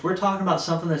 listen, if we're talking about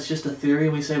something that's just a theory,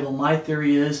 and we say, well, my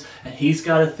theory is, and he's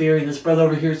got a theory, and this brother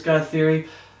over here's got a theory,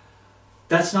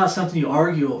 that's not something you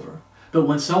argue over. But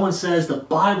when someone says, the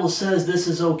Bible says this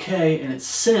is okay, and it's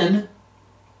sin,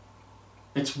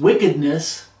 it's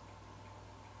wickedness,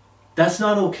 that's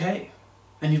not okay.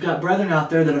 And you've got brethren out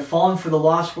there that are falling for the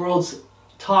lost world's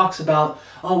talks about,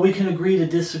 oh, we can agree to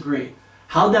disagree.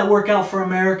 How'd that work out for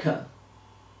America?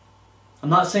 I'm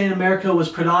not saying America was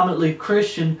predominantly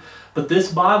Christian, but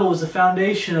this Bible was the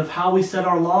foundation of how we set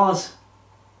our laws.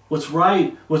 What's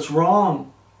right, what's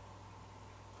wrong.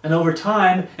 And over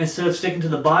time, instead of sticking to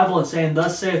the Bible and saying,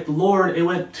 thus saith the Lord, it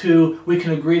went to, we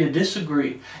can agree to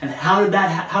disagree. And how did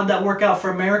that work out for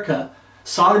America?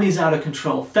 Sodomy's out of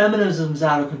control. Feminism's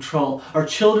out of control. Our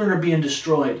children are being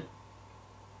destroyed.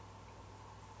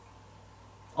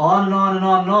 On and on and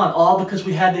on and on. All because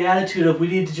we had the attitude of we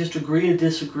need to just agree to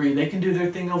disagree. They can do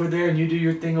their thing over there and you do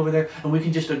your thing over there. And we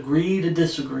can just agree to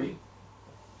disagree.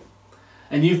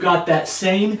 And you've got that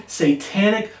same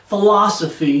satanic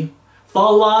philosophy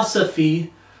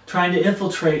trying to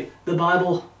infiltrate the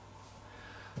Bible.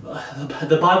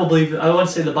 The Bible believing, I want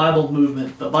to say the Bible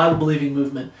movement, but Bible believing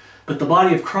movement. But the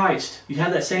body of Christ, you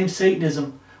have that same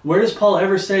Satanism. Where does Paul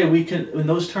ever say we can, in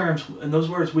those terms, in those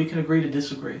words, we can agree to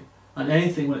disagree on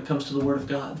anything when it comes to the Word of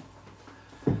God?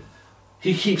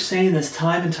 He keeps saying this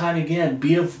time and time again.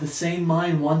 Be of the same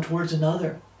mind one towards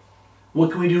another.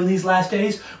 What can we do in these last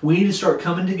days? We need to start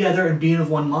coming together and being of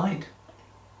one mind.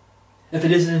 If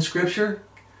it isn't in Scripture,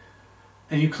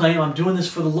 and you claim, I'm doing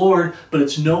this for the Lord, but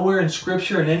it's nowhere in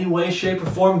Scripture in any way, shape, or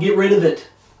form, get rid of it.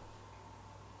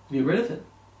 Get rid of it.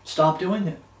 Stop doing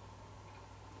it.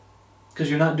 Because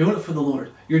you're not doing it for the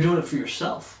Lord. You're doing it for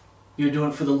yourself. You're doing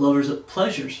it for the lovers of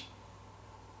pleasures.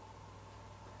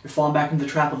 You're falling back into the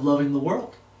trap of loving the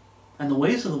world and the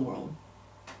ways of the world.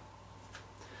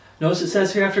 Notice it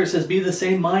says here after it says, be the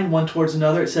same mind one towards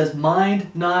another, it says,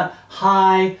 mind not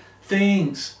high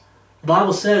things. The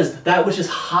Bible says that which is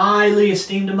highly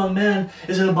esteemed among men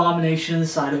is an abomination in the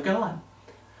sight of God.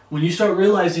 When you start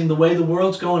realizing the way the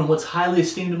world's going and what's highly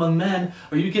esteemed among men,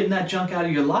 are you getting that junk out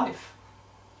of your life?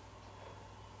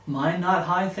 Mind not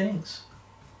high things.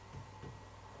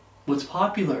 What's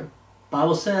popular? The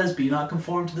Bible says, be not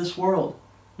conformed to this world.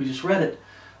 We just read it.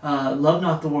 Love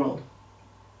not the world.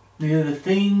 Neither the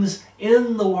things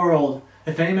in the world.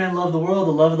 If any man love the world,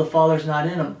 the love of the Father is not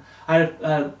in him. I had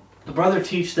a brother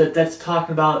teach that's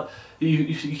talking about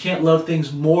you can't love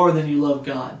things more than you love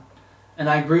God. And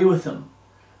I agree with him.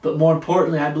 But more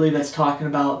importantly, I believe that's talking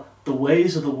about the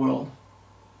ways of the world.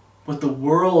 What the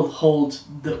world holds,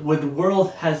 where the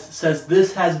world says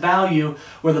this has value,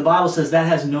 where the Bible says that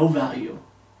has no value.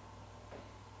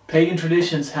 Pagan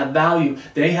traditions have value.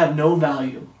 They have no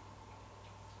value.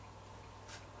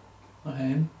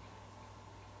 Okay?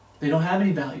 They don't have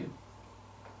any value.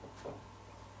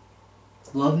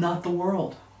 Love not the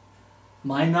world.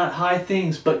 Mind not high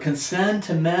things, but consent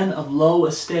to men of low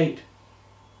estate.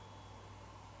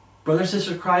 Brothers and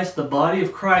sisters of Christ, the body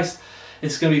of Christ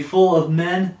is going to be full of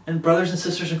men and brothers and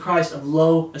sisters in Christ of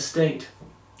low estate.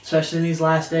 Especially in these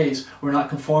last days. We're not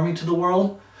conforming to the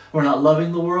world. We're not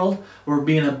loving the world. We're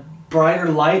being a brighter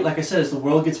light. Like I said, as the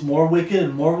world gets more wicked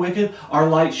and more wicked, our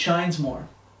light shines more.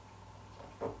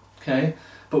 Okay?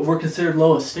 But we're considered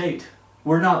low estate.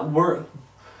 We're not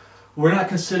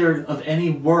considered of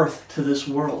any worth to this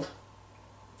world.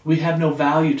 We have no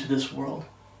value to this world.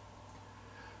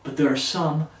 But there are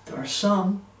some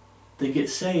that get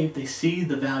saved. They see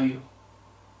the value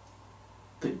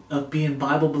of being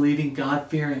Bible-believing,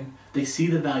 God-fearing. They see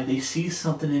the value. They see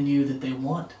something in you that they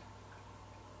want.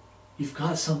 You've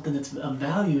got something that's of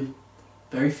value.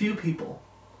 Very few people.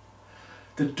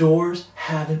 The doors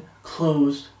haven't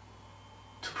closed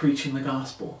to preaching the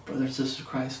gospel, brothers and sisters of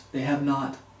Christ. They have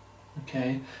not.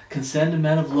 Okay? Consent to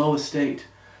men of low estate.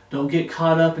 Don't get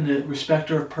caught up in the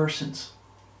respecter of persons.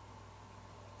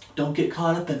 Don't get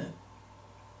caught up in it.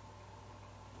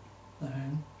 Okay?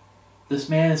 This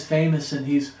man is famous and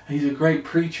he's a great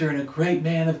preacher and a great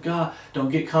man of God.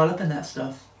 Don't get caught up in that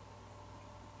stuff.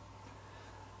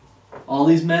 All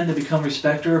these men that become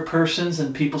respecter of persons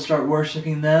and people start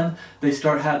worshiping them, they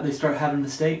start having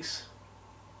mistakes.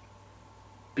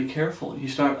 Be careful. You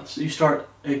start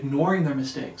ignoring their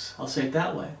mistakes. I'll say it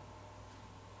that way.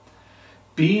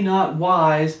 Be not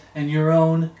wise in your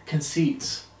own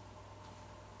conceits.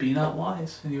 Be not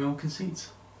wise in your own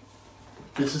conceits.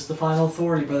 This is the final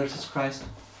authority, brothers and sisters of Christ.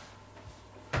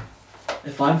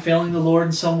 If I'm failing the Lord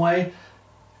in some way,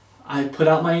 I put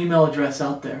out my email address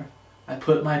out there. I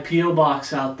put my P.O.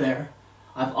 box out there.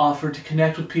 I've offered to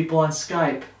connect with people on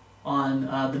Skype, on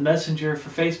the Messenger for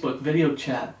Facebook, video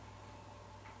chat.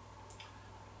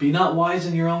 Be not wise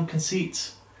in your own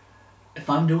conceits. If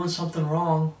I'm doing something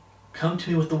wrong, come to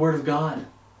me with the Word of God.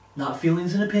 Not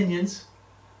feelings and opinions,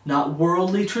 not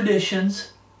worldly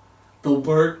traditions. The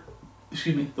Word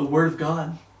of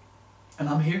God. And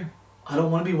I'm here. I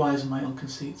don't want to be wise in my own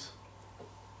conceits.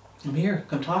 I'm here.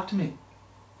 Come talk to me.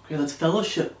 Okay, let's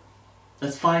fellowship.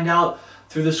 Let's find out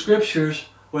through the Scriptures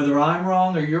whether I'm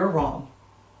wrong or you're wrong.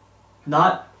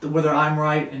 Not whether I'm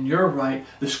right and you're right.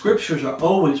 The Scriptures are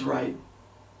always right.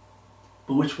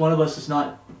 But which one of us is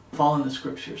not following the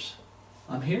Scriptures?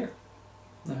 I'm here.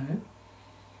 All right.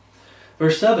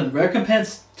 Verse 7,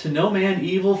 recompense to no man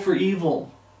evil for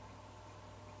evil.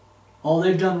 Oh,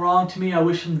 they've done wrong to me, I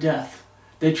wish them death.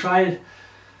 They tried,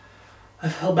 I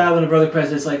felt bad when a brother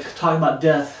cries, it's like talking about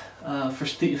death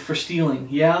for stealing.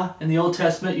 Yeah, in the Old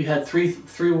Testament you had three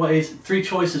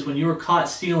choices when you were caught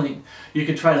stealing. You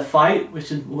could try to fight,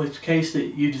 in which case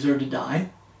that you deserve to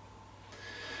die.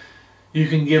 You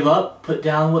can give up, put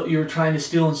down what you were trying to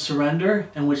steal and surrender,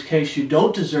 in which case you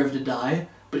don't deserve to die,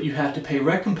 but you have to pay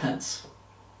recompense.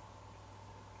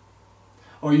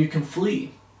 Or you can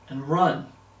flee and run.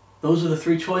 Those are the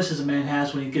three choices a man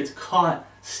has when he gets caught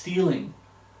stealing.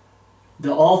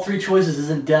 All three choices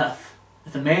isn't death.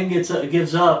 If a man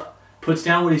gives up, puts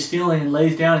down what he's stealing and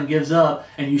lays down and gives up,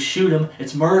 and you shoot him,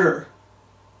 it's murder.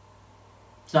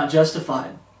 It's not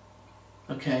justified.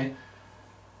 Okay?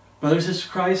 Brothers and sisters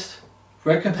of Christ,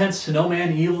 recompense to no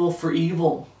man evil for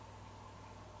evil.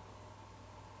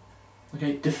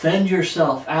 Okay, defend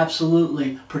yourself,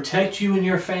 absolutely. Protect you and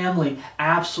your family,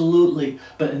 absolutely.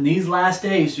 But in these last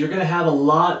days, you're going to have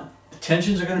the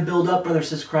tensions are going to build up,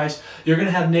 brothers and sisters of Christ. You're going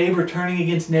to have neighbor turning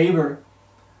against neighbor.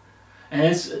 And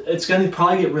it's going to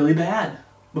probably get really bad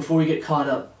before we get caught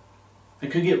up.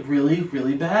 It could get really,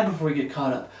 really bad before we get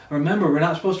caught up. Remember, we're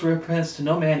not supposed to recompense to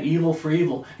no man evil for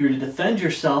evil. You're to defend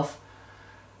yourself,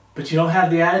 but you don't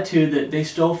have the attitude that they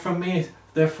stole from me,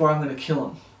 therefore I'm going to kill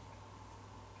them.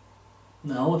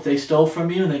 No, if they stole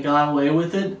from you and they got away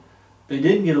with it, they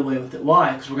didn't get away with it.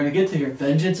 Why? Because we're going to get to here.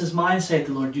 Vengeance is mine, saith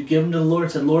the Lord. You give them to the Lord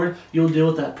and said, Lord, you'll deal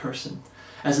with that person.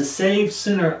 As a saved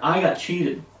sinner, I got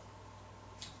cheated.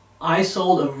 I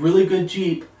sold a really good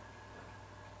Jeep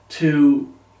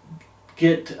to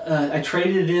get, I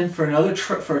traded it in for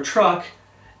for a truck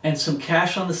and some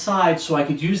cash on the side so I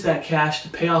could use that cash to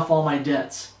pay off all my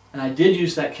debts. And I did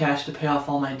use that cash to pay off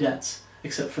all my debts,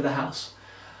 except for the house.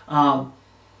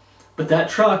 But that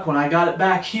truck, when I got it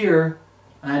back here,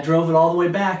 and I drove it all the way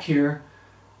back here,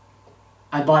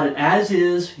 I bought it as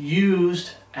is,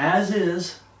 used as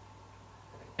is,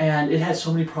 and it had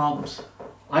so many problems.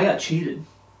 I got cheated.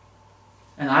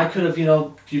 And I could have,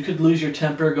 you could lose your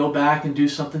temper, go back and do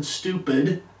something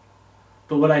stupid.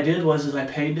 But what I did was I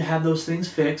paid to have those things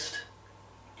fixed,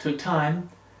 took time,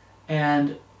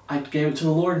 and I gave it to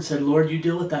the Lord and said, Lord, you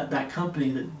deal with that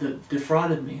company that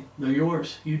defrauded me. They're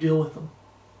yours. You deal with them.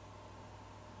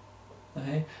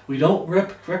 Okay? We don't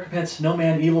recompense no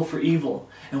man evil for evil.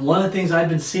 And one of the things I've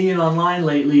been seeing online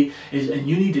lately is, and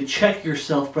you need to check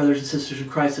yourself, brothers and sisters in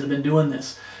Christ that have been doing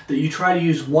this, that you try to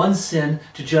use one sin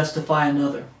to justify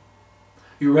another.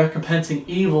 You're recompensing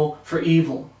evil for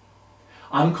evil.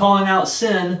 I'm calling out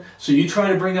sin, so you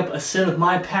try to bring up a sin of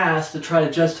my past to try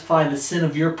to justify the sin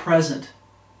of your present.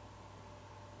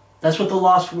 That's what the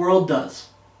lost world does.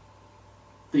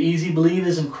 The easy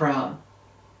believism crowd.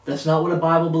 That's not what a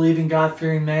Bible-believing,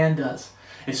 God-fearing man does.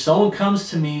 If someone comes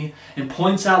to me and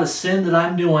points out a sin that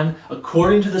I'm doing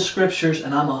according to the Scriptures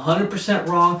and I'm 100%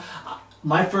 wrong,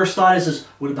 my first thought is,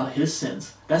 what about his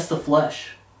sins? That's the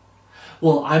flesh.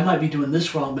 Well, I might be doing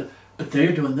this wrong, but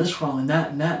they're doing this wrong and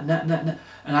that and that and that and that. And that.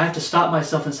 And I have to stop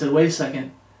myself and say, wait a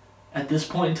second. At this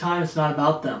point in time, it's not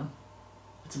about them.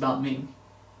 It's about me.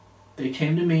 They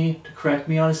came to me to correct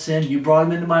me on a sin. You brought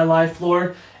them into my life,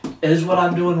 Lord. Is what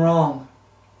I'm doing wrong?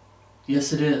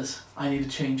 Yes, it is. I need to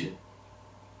change it.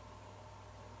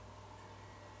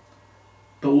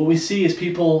 But what we see is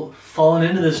people falling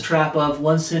into this trap of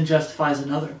one sin justifies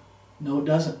another. No, it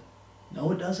doesn't.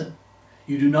 No, it doesn't.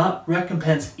 You do not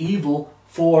recompense evil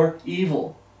for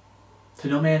evil. To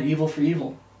no man evil for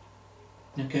evil.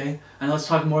 Okay? I know it's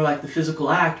talking more like the physical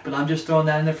act, but I'm just throwing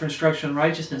that in there for instruction in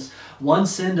righteousness. One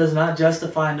sin does not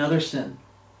justify another sin.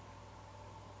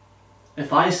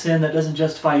 If I sin, that doesn't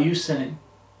justify you sinning.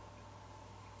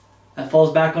 That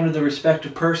falls back under the respect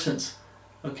of persons.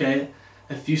 Okay?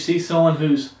 If you see someone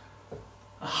who's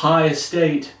a high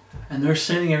estate and they're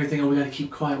sinning everything, oh, we got to keep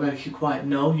quiet, we got to keep quiet.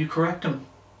 No, you correct them.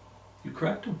 You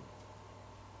correct them.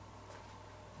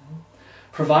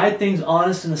 Provide things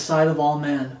honest in the sight of all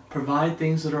men. Provide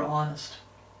things that are honest.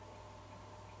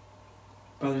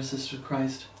 Brothers and sisters of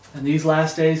Christ. In these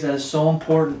last days, that is so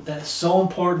important. That is so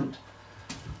important.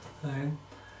 Okay?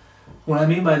 What I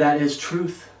mean by that is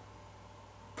truth.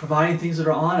 Providing things that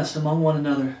are honest among one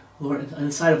another. Lord, in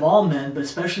the sight of all men, but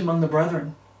especially among the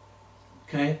brethren.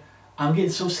 Okay? I'm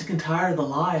getting so sick and tired of the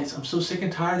lies. I'm so sick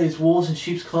and tired of these wolves in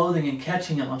sheep's clothing and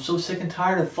catching them. I'm so sick and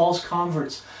tired of false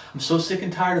converts. I'm so sick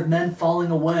and tired of men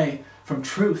falling away from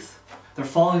truth. They're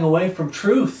falling away from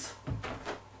truth.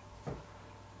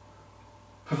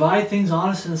 Provide things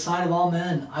honest in the sight of all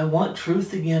men. I want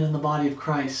truth again in the body of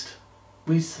Christ.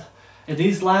 In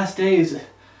these last days,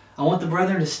 I want the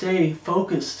brethren to stay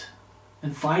focused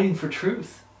and fighting for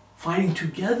truth. Fighting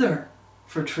together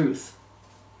for truth.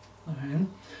 Okay?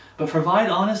 But provide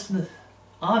honest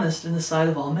in the sight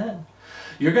of all men.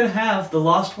 You're going to have the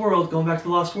lost world, going back to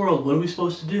the lost world. What are we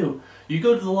supposed to do? You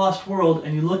go to the lost world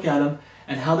and you look at them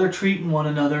and how they're treating one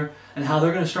another and how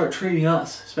they're going to start treating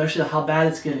us, especially how bad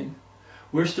it's getting.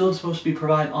 We're still supposed to be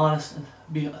providing honest and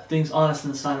be things honest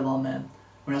in the sight of all men.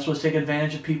 We're not supposed to take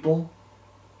advantage of people.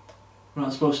 We're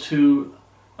not supposed to,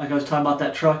 like I was talking about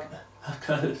that truck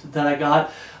that I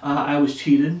got. I was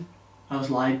cheated. I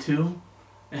was lied to.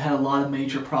 It had a lot of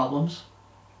major problems.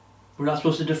 We're not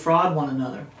supposed to defraud one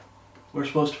another. We're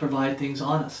supposed to provide things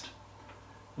honest.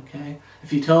 Okay?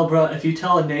 If you tell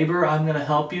a neighbor, I'm going to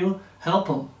help you, help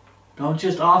them. Don't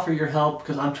just offer your help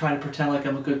because I'm trying to pretend like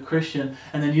I'm a good Christian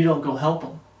and then you don't go help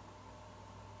them.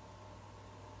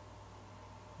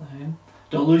 Okay?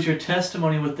 Don't lose your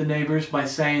testimony with the neighbors by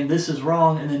saying this is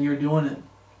wrong and then you're doing it.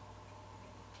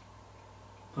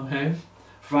 Okay?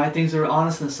 Provide things that are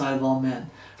honest in the sight of all men.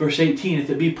 Verse 18, if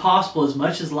it be possible, as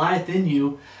much as lieth in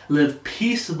you, live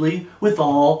peaceably with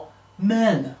all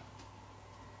men.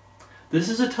 This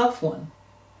is a tough one.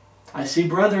 I see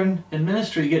brethren in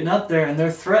ministry getting up there and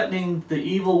they're threatening the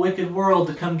evil, wicked world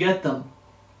to come get them.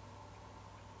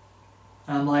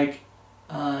 I'm like,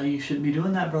 you shouldn't be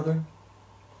doing that, brother.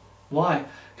 Why?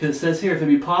 Because it says here, if it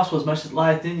be possible, as much as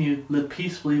lieth in you, live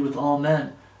peaceably with all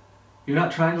men. You're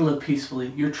not trying to live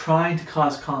peacefully. You're trying to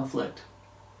cause conflict.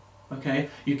 Okay?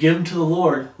 You give them to the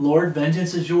Lord. Lord,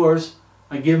 vengeance is yours.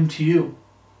 I give them to you.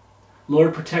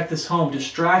 Lord, protect this home.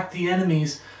 Distract the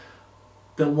enemies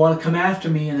that want to come after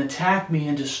me and attack me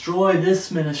and destroy this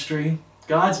ministry,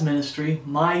 God's ministry,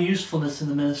 my usefulness in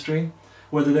the ministry,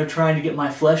 whether they're trying to get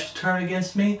my flesh to turn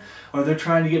against me or they're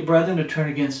trying to get brethren to turn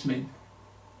against me.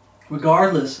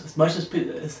 Regardless, as much as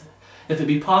if it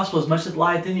be possible, as much as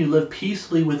lieth in you, live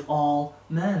peaceably with all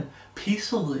men.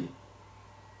 Peaceably.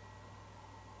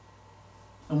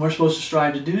 And we're supposed to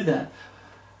strive to do that.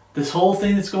 This whole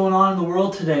thing that's going on in the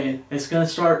world today, it's going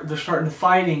to start. They're starting the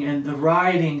fighting and the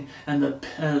rioting and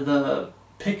the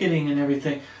picketing and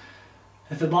everything.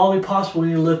 If it all be possible, we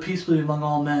need to live peaceably among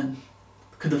all men.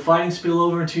 Could the fighting spill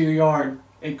over into your yard?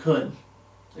 It could.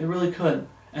 It really could.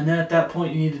 And then at that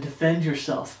point, you need to defend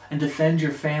yourself and defend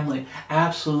your family.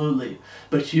 Absolutely.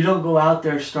 But you don't go out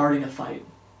there starting a fight.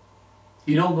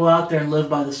 You don't go out there and live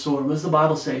by the sword. What does the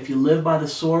Bible say? If you live by the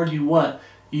sword, you what?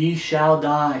 Ye shall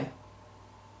die.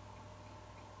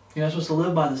 You're not supposed to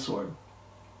live by the sword.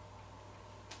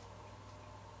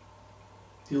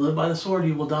 If you live by the sword,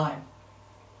 you will die.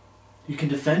 You can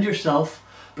defend yourself,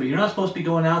 but you're not supposed to be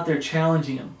going out there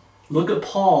challenging him. Look at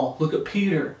Paul. Look at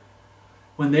Peter.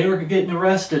 When they were getting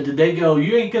arrested, did they go,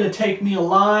 you ain't going to take me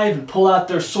alive, and pull out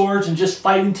their swords and just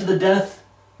fighting to the death?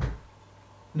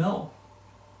 No.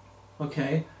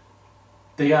 Okay.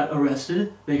 They got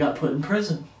arrested. They got put in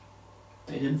prison.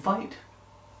 They didn't fight.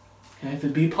 Okay. If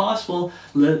it be possible,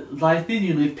 life in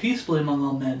you, live peaceably among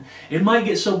all men. It might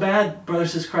get so bad,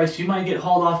 brothers in Christ, you might get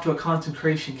hauled off to a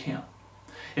concentration camp.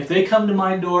 If they come to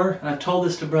my door, and I've told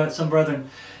this to some brethren,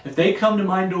 if they come to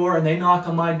my door and they knock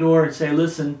on my door and say,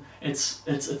 listen,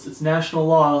 it's national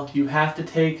law, you have to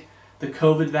take the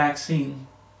COVID vaccine,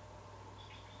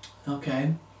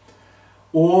 okay,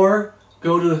 or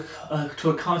go to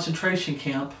a concentration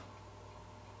camp,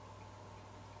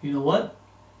 you know what?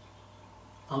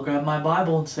 I'll grab my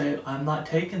Bible and say, I'm not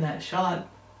taking that shot,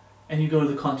 and you go to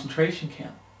the concentration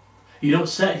camp. You don't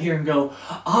sit here and go,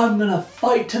 I'm going to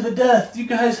fight to the death. You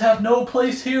guys have no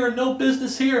place here and no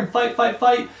business here, and fight, fight,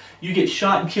 fight. You get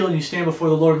shot and killed and you stand before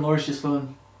the Lord, and the Lord's just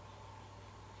going,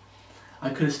 I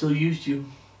could have still used you.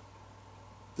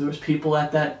 There was people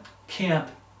at that camp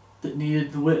that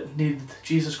needed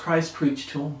Jesus Christ preached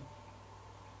to them.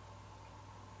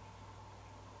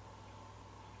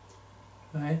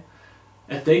 Right?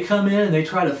 If they come in and they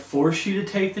try to force you to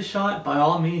take the shot, by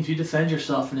all means you defend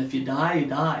yourself, and if you die, you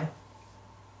die.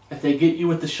 If they get you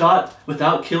with the shot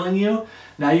without killing you,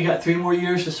 now you got 3 more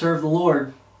years to serve the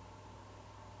Lord.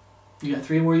 You got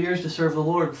 3 more years to serve the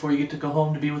Lord before you get to go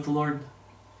home to be with the Lord,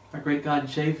 our great God and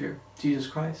Savior, Jesus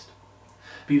Christ.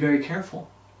 Be very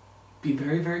careful. Be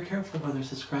very, very careful,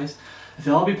 brothers in Christ. If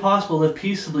it all be possible, live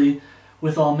peaceably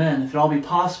with all men. If it all be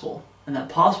possible. And that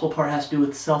possible part has to do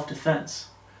with self-defense.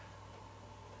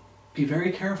 Be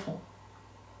very careful.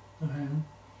 Okay?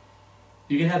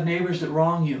 You can have neighbors that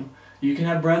wrong you. You can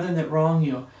have brethren that wrong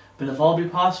you. But if all be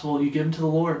possible, you give them to the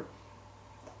Lord.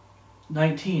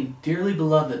 19. Dearly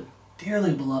beloved,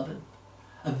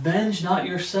 avenge not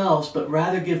yourselves, but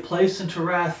rather give place unto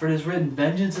wrath, for it is written,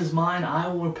 vengeance is mine, I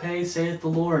will repay, saith the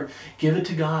Lord. Give it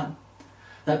to God.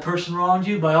 That person wronged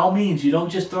you, by all means, you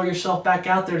don't just throw yourself back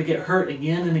out there to get hurt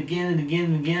again and again and again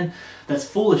and again. That's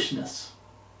foolishness.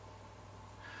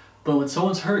 But when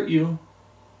someone's hurt you,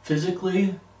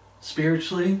 physically,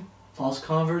 spiritually, false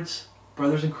converts,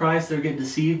 brothers in Christ, they're getting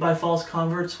deceived by false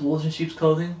converts, wolves in sheep's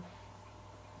clothing.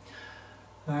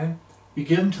 Alright? You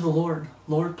give them to the Lord.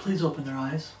 Lord, please open their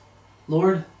eyes.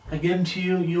 Lord, I give them to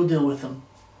you, you'll deal with them.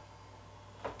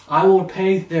 I will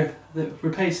repay,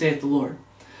 saith the Lord.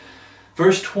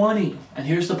 Verse 20, and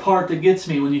here's the part that gets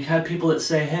me, when you have people that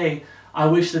say, hey, I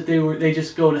wish that they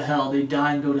just go to hell, they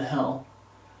die and go to hell.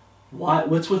 Why?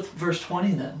 What's with verse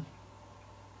 20 then?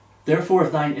 Therefore,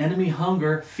 if thine enemy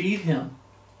hunger, feed him.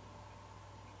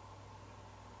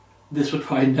 This would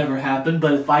probably never happen,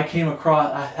 but if I came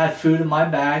across, I had food in my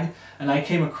bag, and I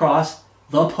came across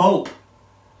the Pope,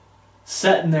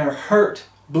 sitting there hurt,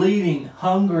 bleeding,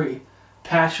 hungry,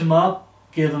 patch him up,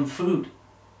 give him food.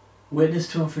 Witness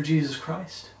to him for Jesus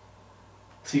Christ.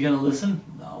 Is he going to listen?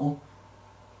 No.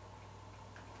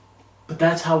 But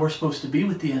that's how we're supposed to be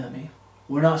with the enemy.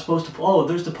 We're not supposed to, oh,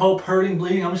 there's the Pope hurting,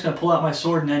 bleeding, I'm just going to pull out my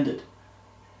sword and end it.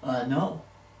 No.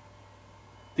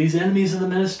 These enemies of the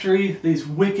ministry, these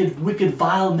wicked,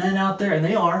 vile men out there, and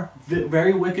they are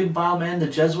very wicked, vile men, the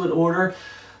Jesuit order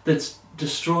that's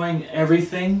destroying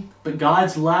everything, but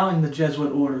God's allowing the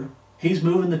Jesuit order. He's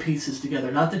moving the pieces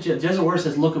together. Not the Jesuit order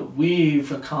says, look what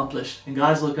we've accomplished. And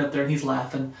God's looking up there and he's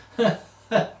laughing.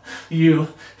 You.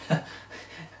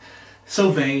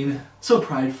 So vain. So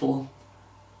prideful.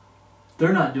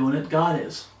 They're not doing it. God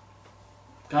is.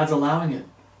 God's allowing it.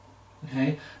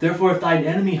 Okay? Therefore, if thine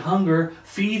enemy hunger,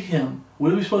 feed him.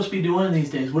 What are we supposed to be doing in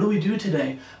these days? What do we do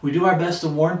today? We do our best to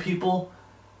warn people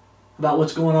about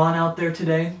what's going on out there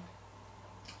today.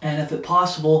 And if it's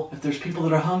possible, if there's people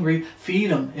that are hungry,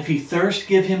 feed them. If he thirst,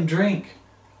 give him drink.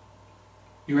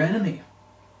 Your enemy.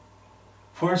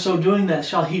 For in so doing that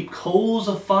shall heap coals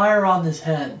of fire on his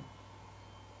head.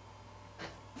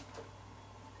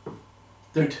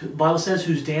 The Bible says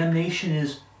whose damnation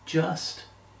is just.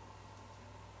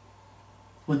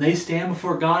 When they stand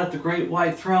before God at the great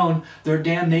white throne, their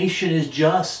damnation is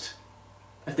just.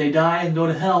 If they die and go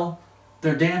to hell,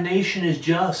 their damnation is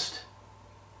just.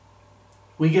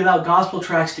 We give out gospel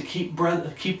tracts to keep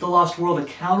the lost world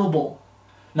accountable.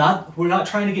 We're not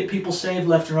trying to get people saved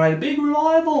left and right. A big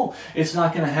revival. It's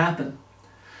not going to happen.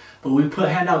 But we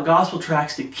hand out gospel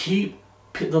tracts to keep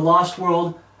the lost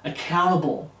world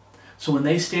accountable. So when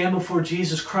they stand before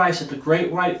Jesus Christ at the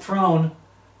great white throne,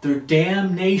 their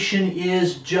damnation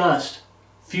is just.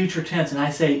 Future tense. And I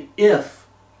say if.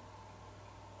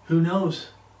 Who knows?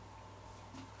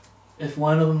 If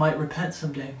one of them might repent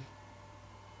someday.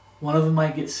 One of them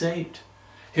might get saved.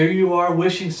 Here you are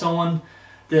wishing someone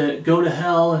to go to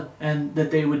hell and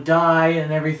that they would die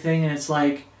and everything. And it's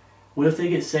like, what if they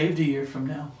get saved a year from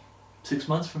now? 6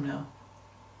 months from now?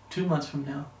 2 months from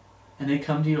now? And they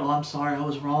come to you, oh, I'm sorry, I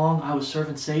was wrong. I was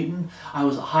serving Satan. I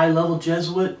was a high-level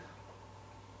Jesuit.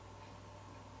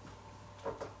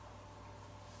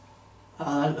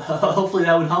 Hopefully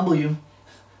that would humble you.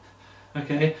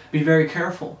 Okay? Be very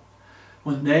careful.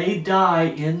 When they die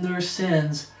in their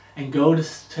sins and go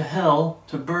to hell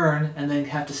to burn and then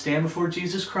have to stand before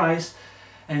Jesus Christ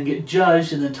and get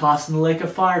judged and then tossed in the lake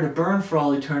of fire to burn for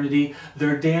all eternity,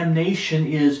 their damnation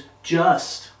is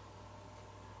just.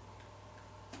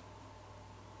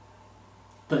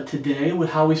 But today,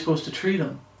 how are we supposed to treat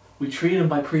them? We treat them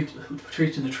by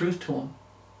preaching the truth to them.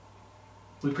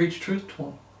 We preach truth to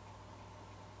them.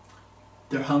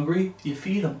 They're hungry, you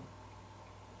feed them.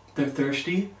 They're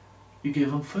thirsty, you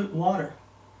give them water.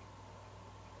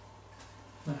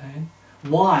 Okay?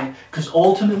 Why? Because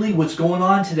ultimately what's going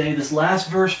on today, this last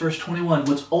verse, verse 21,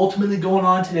 what's ultimately going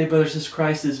on today, brothers and sisters in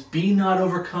Christ, is be not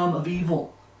overcome of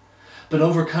evil, but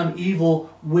overcome evil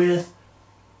with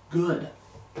good.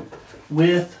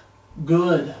 With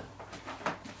good.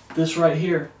 This right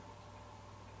here.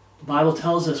 The Bible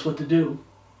tells us what to do.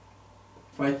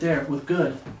 Right there, with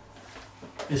good.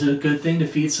 Is it a good thing to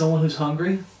feed someone who's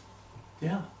hungry?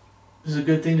 Yeah. Is it a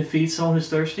good thing to feed someone who's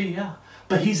thirsty? Yeah.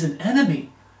 But he's an enemy.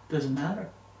 Doesn't matter.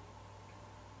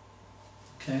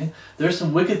 Okay? There's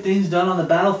some wicked things done on the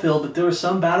battlefield, but there were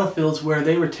some battlefields where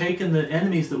they were taking the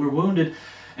enemies that were wounded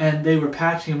and they were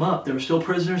patching them up. They were still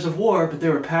prisoners of war, but they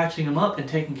were patching them up and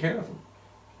taking care of them.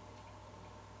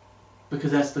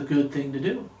 Because that's the good thing to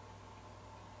do.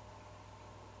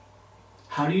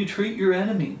 How do you treat your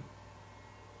enemy?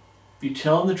 You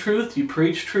tell them the truth, you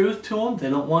preach truth to them,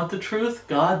 they don't want the truth,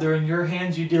 God, they're in your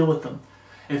hands, you deal with them.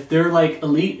 If they're like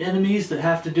elite enemies that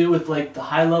have to do with like the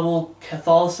high-level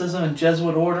Catholicism and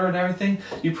Jesuit order and everything,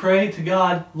 you pray to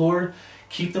God, Lord,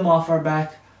 keep them off our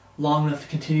back long enough to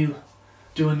continue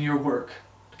doing your work.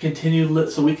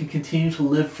 So we can continue to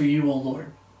live for you, O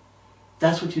Lord.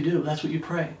 That's what you do. That's what you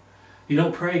pray. You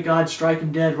don't pray, God, strike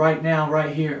them dead right now,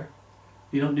 right here.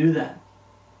 You don't do that.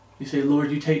 You say,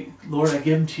 Lord, Lord, I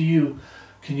give them to you.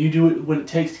 Can you do what it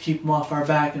takes to keep them off our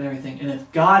back and everything? And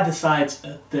if God decides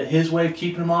that his way of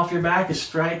keeping them off your back is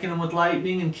striking them with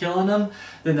lightning and killing them,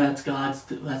 then that's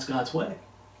God's way.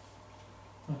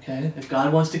 Okay? If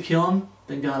God wants to kill them,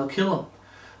 then God will kill them.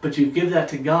 But you give that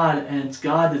to God, and it's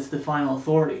God that's the final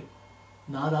authority,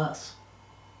 not us.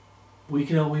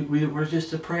 We're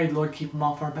just to pray, Lord, keep them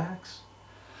off our backs.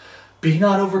 Be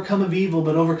not overcome of evil,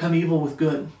 but overcome evil with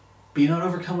good. Be not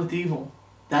overcome with evil.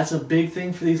 That's a big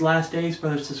thing for these last days,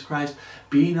 brothers and sisters in Christ.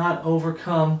 Be not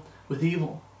overcome with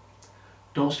evil.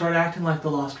 Don't start acting like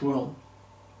the lost world.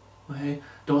 Okay?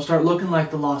 Don't start looking like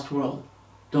the lost world.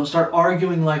 Don't start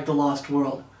arguing like the lost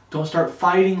world. Don't start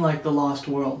fighting like the lost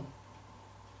world.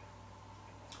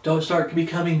 Don't start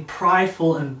becoming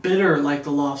prideful and bitter like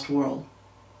the lost world.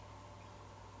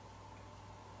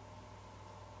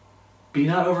 Be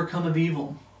not overcome of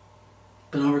evil,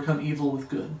 but overcome evil with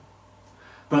good.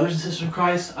 Brothers and sisters in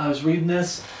Christ, I was reading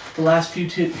this the last few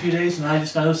days, and I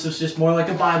just noticed this was just more like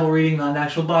a Bible reading, not an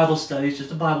actual Bible study, it's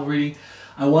just a Bible reading.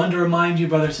 I wanted to remind you,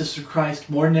 brothers and sisters in Christ,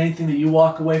 more than anything that you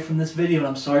walk away from this video, and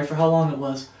I'm sorry for how long it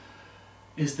was,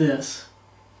 is this.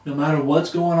 No matter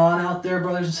what's going on out there,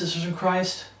 brothers and sisters in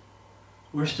Christ,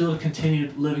 we're still to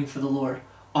continue living for the Lord.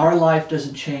 Our life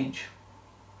doesn't change.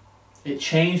 It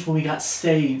changed when we got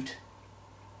saved.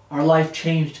 Our life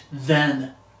changed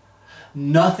then.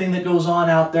 Nothing that goes on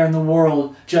out there in the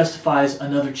world justifies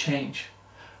another change.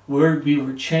 We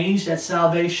were changed at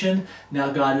salvation.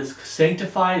 Now God is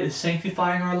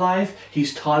sanctifying our life.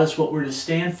 He's taught us what we're to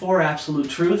stand for, absolute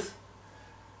truth.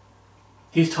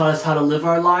 He's taught us how to live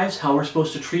our lives, how we're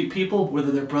supposed to treat people,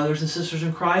 whether they're brothers and sisters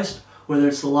in Christ, whether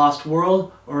it's the lost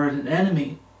world or an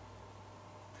enemy.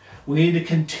 We need to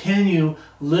continue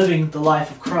living the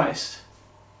life of Christ.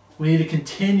 We need to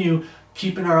continue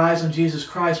keeping our eyes on Jesus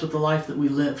Christ with the life that we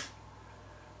live.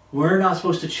 We're not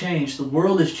supposed to change. The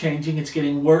world is changing. It's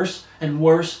getting worse and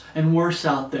worse and worse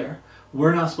out there.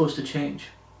 We're not supposed to change.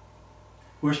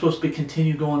 We're supposed to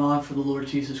continue going on for the Lord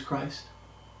Jesus Christ.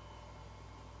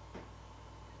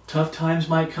 Tough times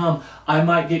might come. I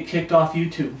might get kicked off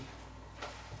YouTube.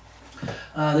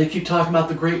 They keep talking about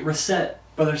the Great Reset,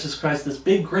 brothers and sisters in Christ, this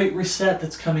big Great Reset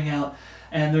that's coming out.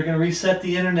 And they're going to reset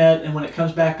the internet, and when it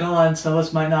comes back on, some of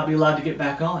us might not be allowed to get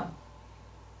back on.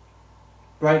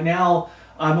 Right now,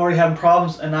 I'm already having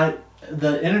problems, and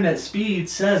the internet speed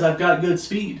says I've got good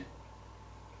speed.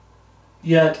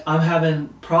 Yet, I'm having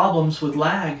problems with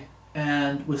lag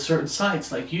and with certain sites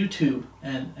like YouTube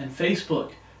and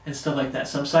Facebook and stuff like that.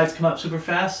 Some sites come up super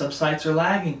fast, some sites are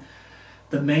lagging.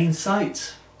 The main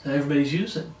sites that everybody's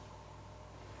using.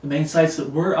 The main sites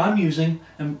that I'm using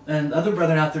and other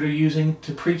brethren out there are using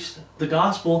to preach the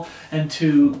gospel and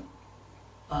to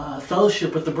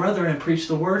fellowship with the brethren and preach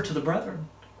the word to the brethren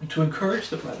and to encourage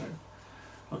the brethren.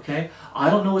 Okay?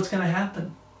 I don't know what's going to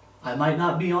happen. I might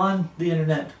not be on the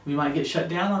internet. We might get shut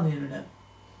down on the internet.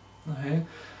 Okay?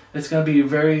 It's going to be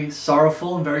very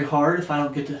sorrowful and very hard if I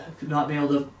don't get to not be able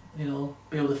to,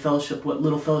 be able to fellowship what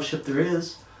little fellowship there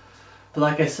is. But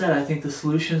like I said, I think the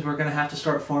solution is we're going to have to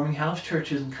start forming house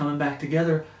churches and coming back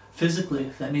together physically.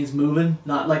 If that means moving,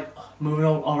 not like moving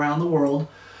all around the world,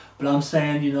 but I'm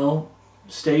saying,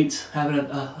 states, having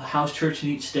a house church in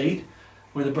each state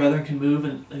where the brethren can move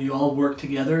and you all work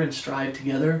together and strive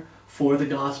together for the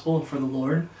gospel and for the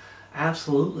Lord.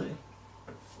 Absolutely.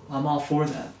 I'm all for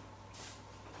that.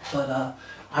 But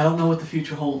I don't know what the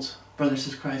future holds, brothers and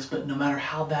sisters in Christ, but no matter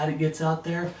how bad it gets out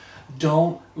there,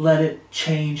 don't let it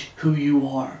change who you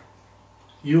are.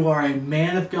 You are a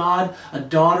man of God, a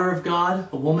daughter of God,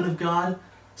 a woman of God,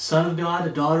 son of God, a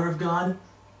daughter of God.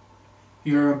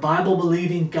 You're a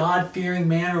Bible-believing, God-fearing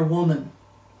man or woman.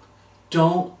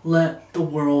 Don't let the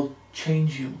world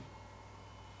change you.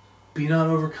 Be not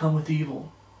overcome with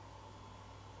evil,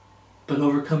 but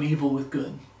overcome evil with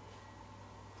good.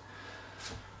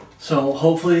 So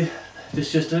hopefully, this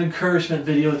is just an encouragement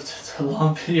video. It's a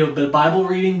long video, but a Bible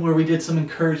reading where we did some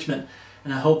encouragement.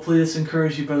 And hopefully this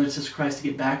encouraged you, brothers and sisters in Christ, to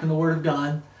get back in the Word of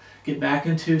God, get back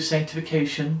into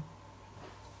sanctification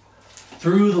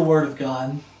through the Word of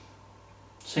God.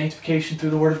 Sanctification through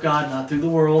the Word of God, not through the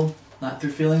world, not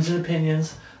through feelings and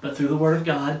opinions, but through the Word of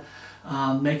God.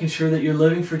 Making sure that you're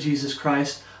living for Jesus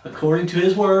Christ according to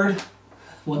His Word.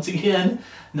 Once again,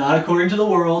 not according to the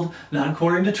world, not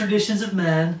according to traditions of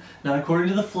men, not according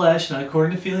to the flesh, not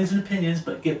according to feelings and opinions,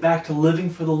 but get back to living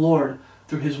for the Lord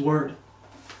through His Word.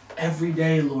 Every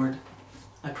day, Lord.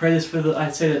 I pray this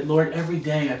I'd say that, Lord, every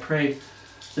day I pray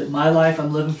that my life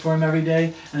I'm living for Him every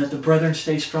day, and that the brethren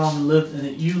stay strong and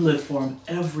that you live for Him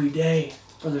every day,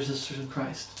 brothers and sisters in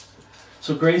Christ.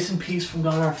 So grace and peace from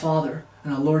God our Father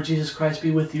and our Lord Jesus Christ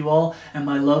be with you all, and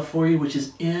my love for you, which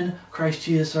is in Christ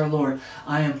Jesus our Lord.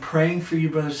 I am praying for you,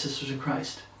 brothers and sisters in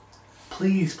Christ.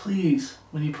 Please, please,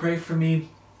 when you pray for me,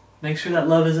 make sure that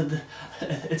love isn't,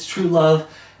 it's true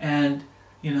love. And,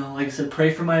 like I said,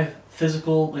 pray for my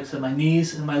physical, like I said, my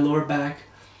knees and my lower back.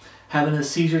 Having a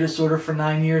seizure disorder for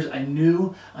 9 years, I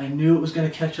knew it was going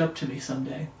to catch up to me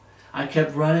someday. I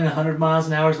kept running 100 miles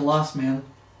an hour as a lost man.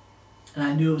 And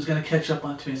I knew it was going to catch up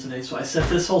onto me today. So I set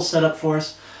this whole setup for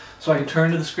us so I can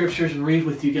turn to the scriptures and read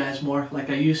with you guys more like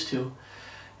I used to.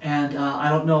 And I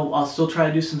don't know, I'll still try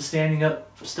to do some standing up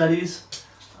studies.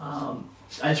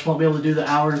 I just won't be able to do the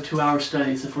hour to 2 hour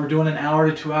studies. If we're doing an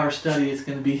hour to 2 hour study, it's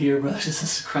going to be here, brothers and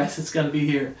sisters in Christ. It's going to be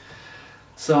here.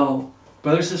 So,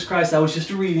 brothers and sisters in Christ, that was just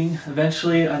a reading.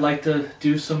 Eventually, I'd like to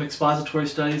do some expository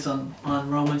studies on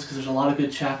Romans, because there's a lot of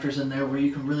good chapters in there where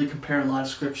you can really compare a lot of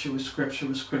scripture with scripture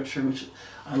with scripture, which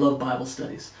I love Bible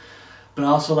studies. But I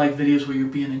also like videos where you're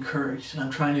being encouraged, and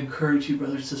I'm trying to encourage you,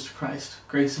 brothers and sisters in Christ.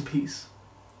 Grace and peace.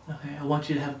 Okay, I want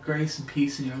you to have grace and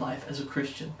peace in your life as a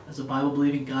Christian, as a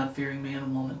Bible-believing, God-fearing man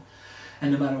and woman.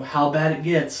 And no matter how bad it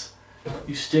gets,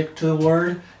 you stick to the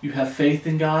Word, you have faith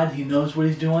in God, He knows what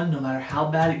He's doing. No matter how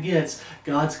bad it gets,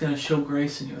 God's going to show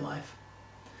grace in your life.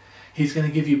 He's going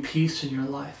to give you peace in your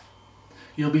life.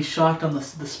 You'll be shocked on the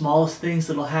smallest things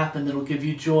that will happen that will give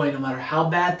you joy. No matter how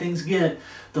bad things get,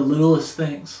 the littlest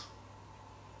things.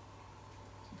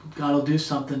 God will do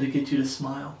something to get you to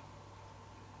smile.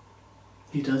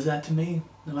 He does that to me.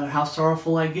 No matter how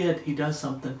sorrowful I get, He does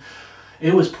something.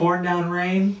 It was pouring down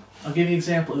rain. I'll give you an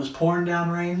example. It was pouring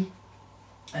down rain,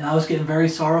 and I was getting very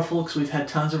sorrowful because we've had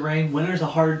tons of rain. Winter's a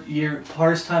hard year. The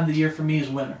hardest time of the year for me is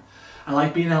winter. I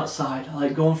like being outside. I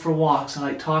like going for walks. I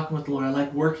like talking with the Lord. I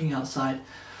like working outside.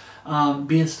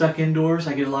 Being stuck indoors,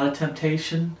 I get a lot of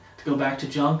temptation to go back to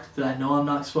junk that I know I'm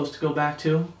not supposed to go back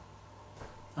to.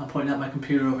 I'm pointing at my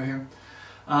computer over here.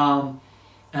 And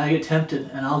I get tempted,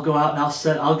 and I'll go out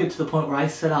and I'll get to the point where I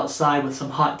sit outside with some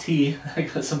hot tea. I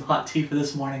got some hot tea for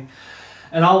this morning.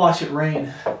 And I'll watch it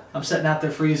rain. I'm sitting out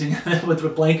there freezing with a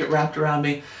blanket wrapped around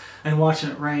me and watching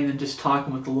it rain and just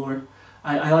talking with the Lord.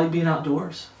 I like being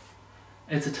outdoors.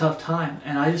 It's a tough time.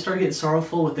 And I just start getting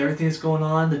sorrowful with everything that's going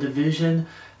on, the division,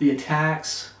 the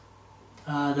attacks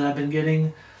that I've been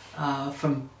getting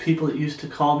from people that used to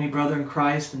call me brother in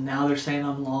Christ, and now they're saying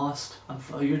I'm lost.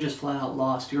 You're just flat out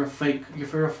lost. You're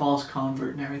a false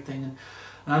convert and everything. And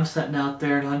I'm sitting out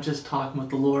there and I'm just talking with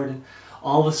the Lord, and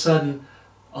all of a sudden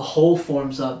a hole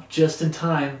forms up just in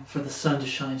time for the sun to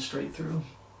shine straight through.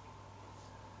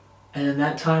 And in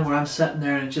that time where I'm sitting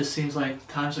there and it just seems like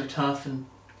times are tough and,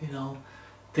 you know,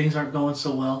 things aren't going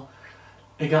so well,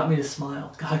 it got me to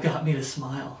smile. God got me to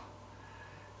smile.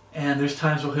 And there's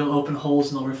times where He'll open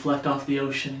holes and they'll reflect off the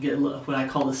ocean and get what I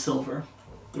call the silver.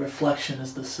 The reflection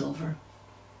is the silver.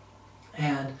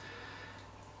 And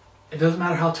it doesn't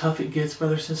matter how tough it gets,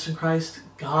 brother and sister in Christ,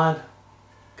 God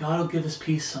will give us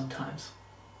peace sometimes.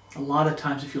 A lot of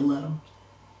times if you let Him.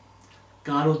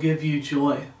 God will give you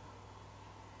joy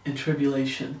in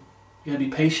tribulation. You got to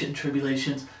be patient in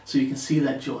tribulations so you can see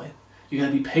that joy. You got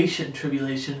to be patient in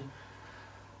tribulation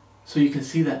so you can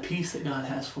see that peace that God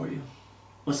has for you.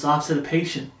 What's the opposite of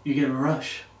patient? You get a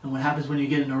rush. And what happens when you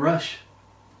get in a rush?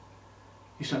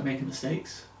 You start making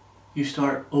mistakes. You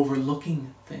start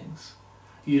overlooking things.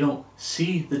 You don't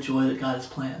see the joy that God has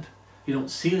planned. You don't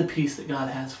see the peace that God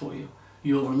has for you.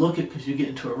 You overlook it because you get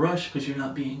into a rush because you're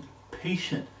not being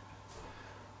patient.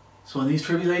 So in these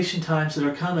tribulation times that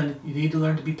are coming, you need to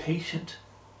learn to be patient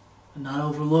and not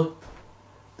overlook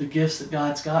the gifts that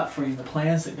God's got for you, the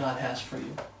plans that God has for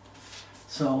you.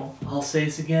 So I'll say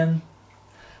this again.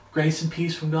 Grace and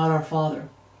peace from God our Father.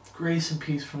 Grace and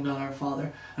peace from God our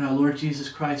Father and our Lord Jesus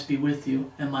Christ be with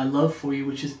you, and my love for you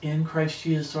which is in Christ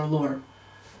Jesus our Lord.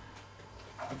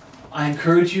 I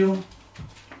encourage you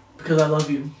because I love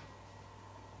you.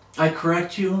 I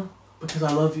correct you because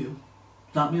I love you.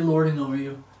 Not me lording over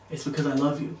you. It's because I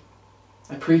love you.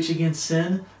 I preach against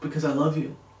sin because I love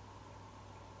you.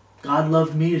 God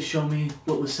loved me to show me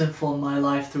what was sinful in my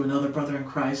life through another brother in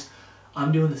Christ.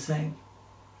 I'm doing the same.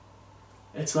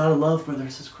 It's out of love, brother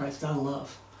and sister Christ. It's out of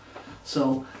love.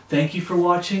 So thank you for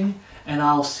watching, and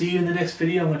I'll see you in the next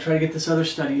video. I'm going to try to get this other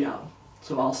study out.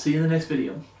 So I'll see you in the next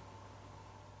video.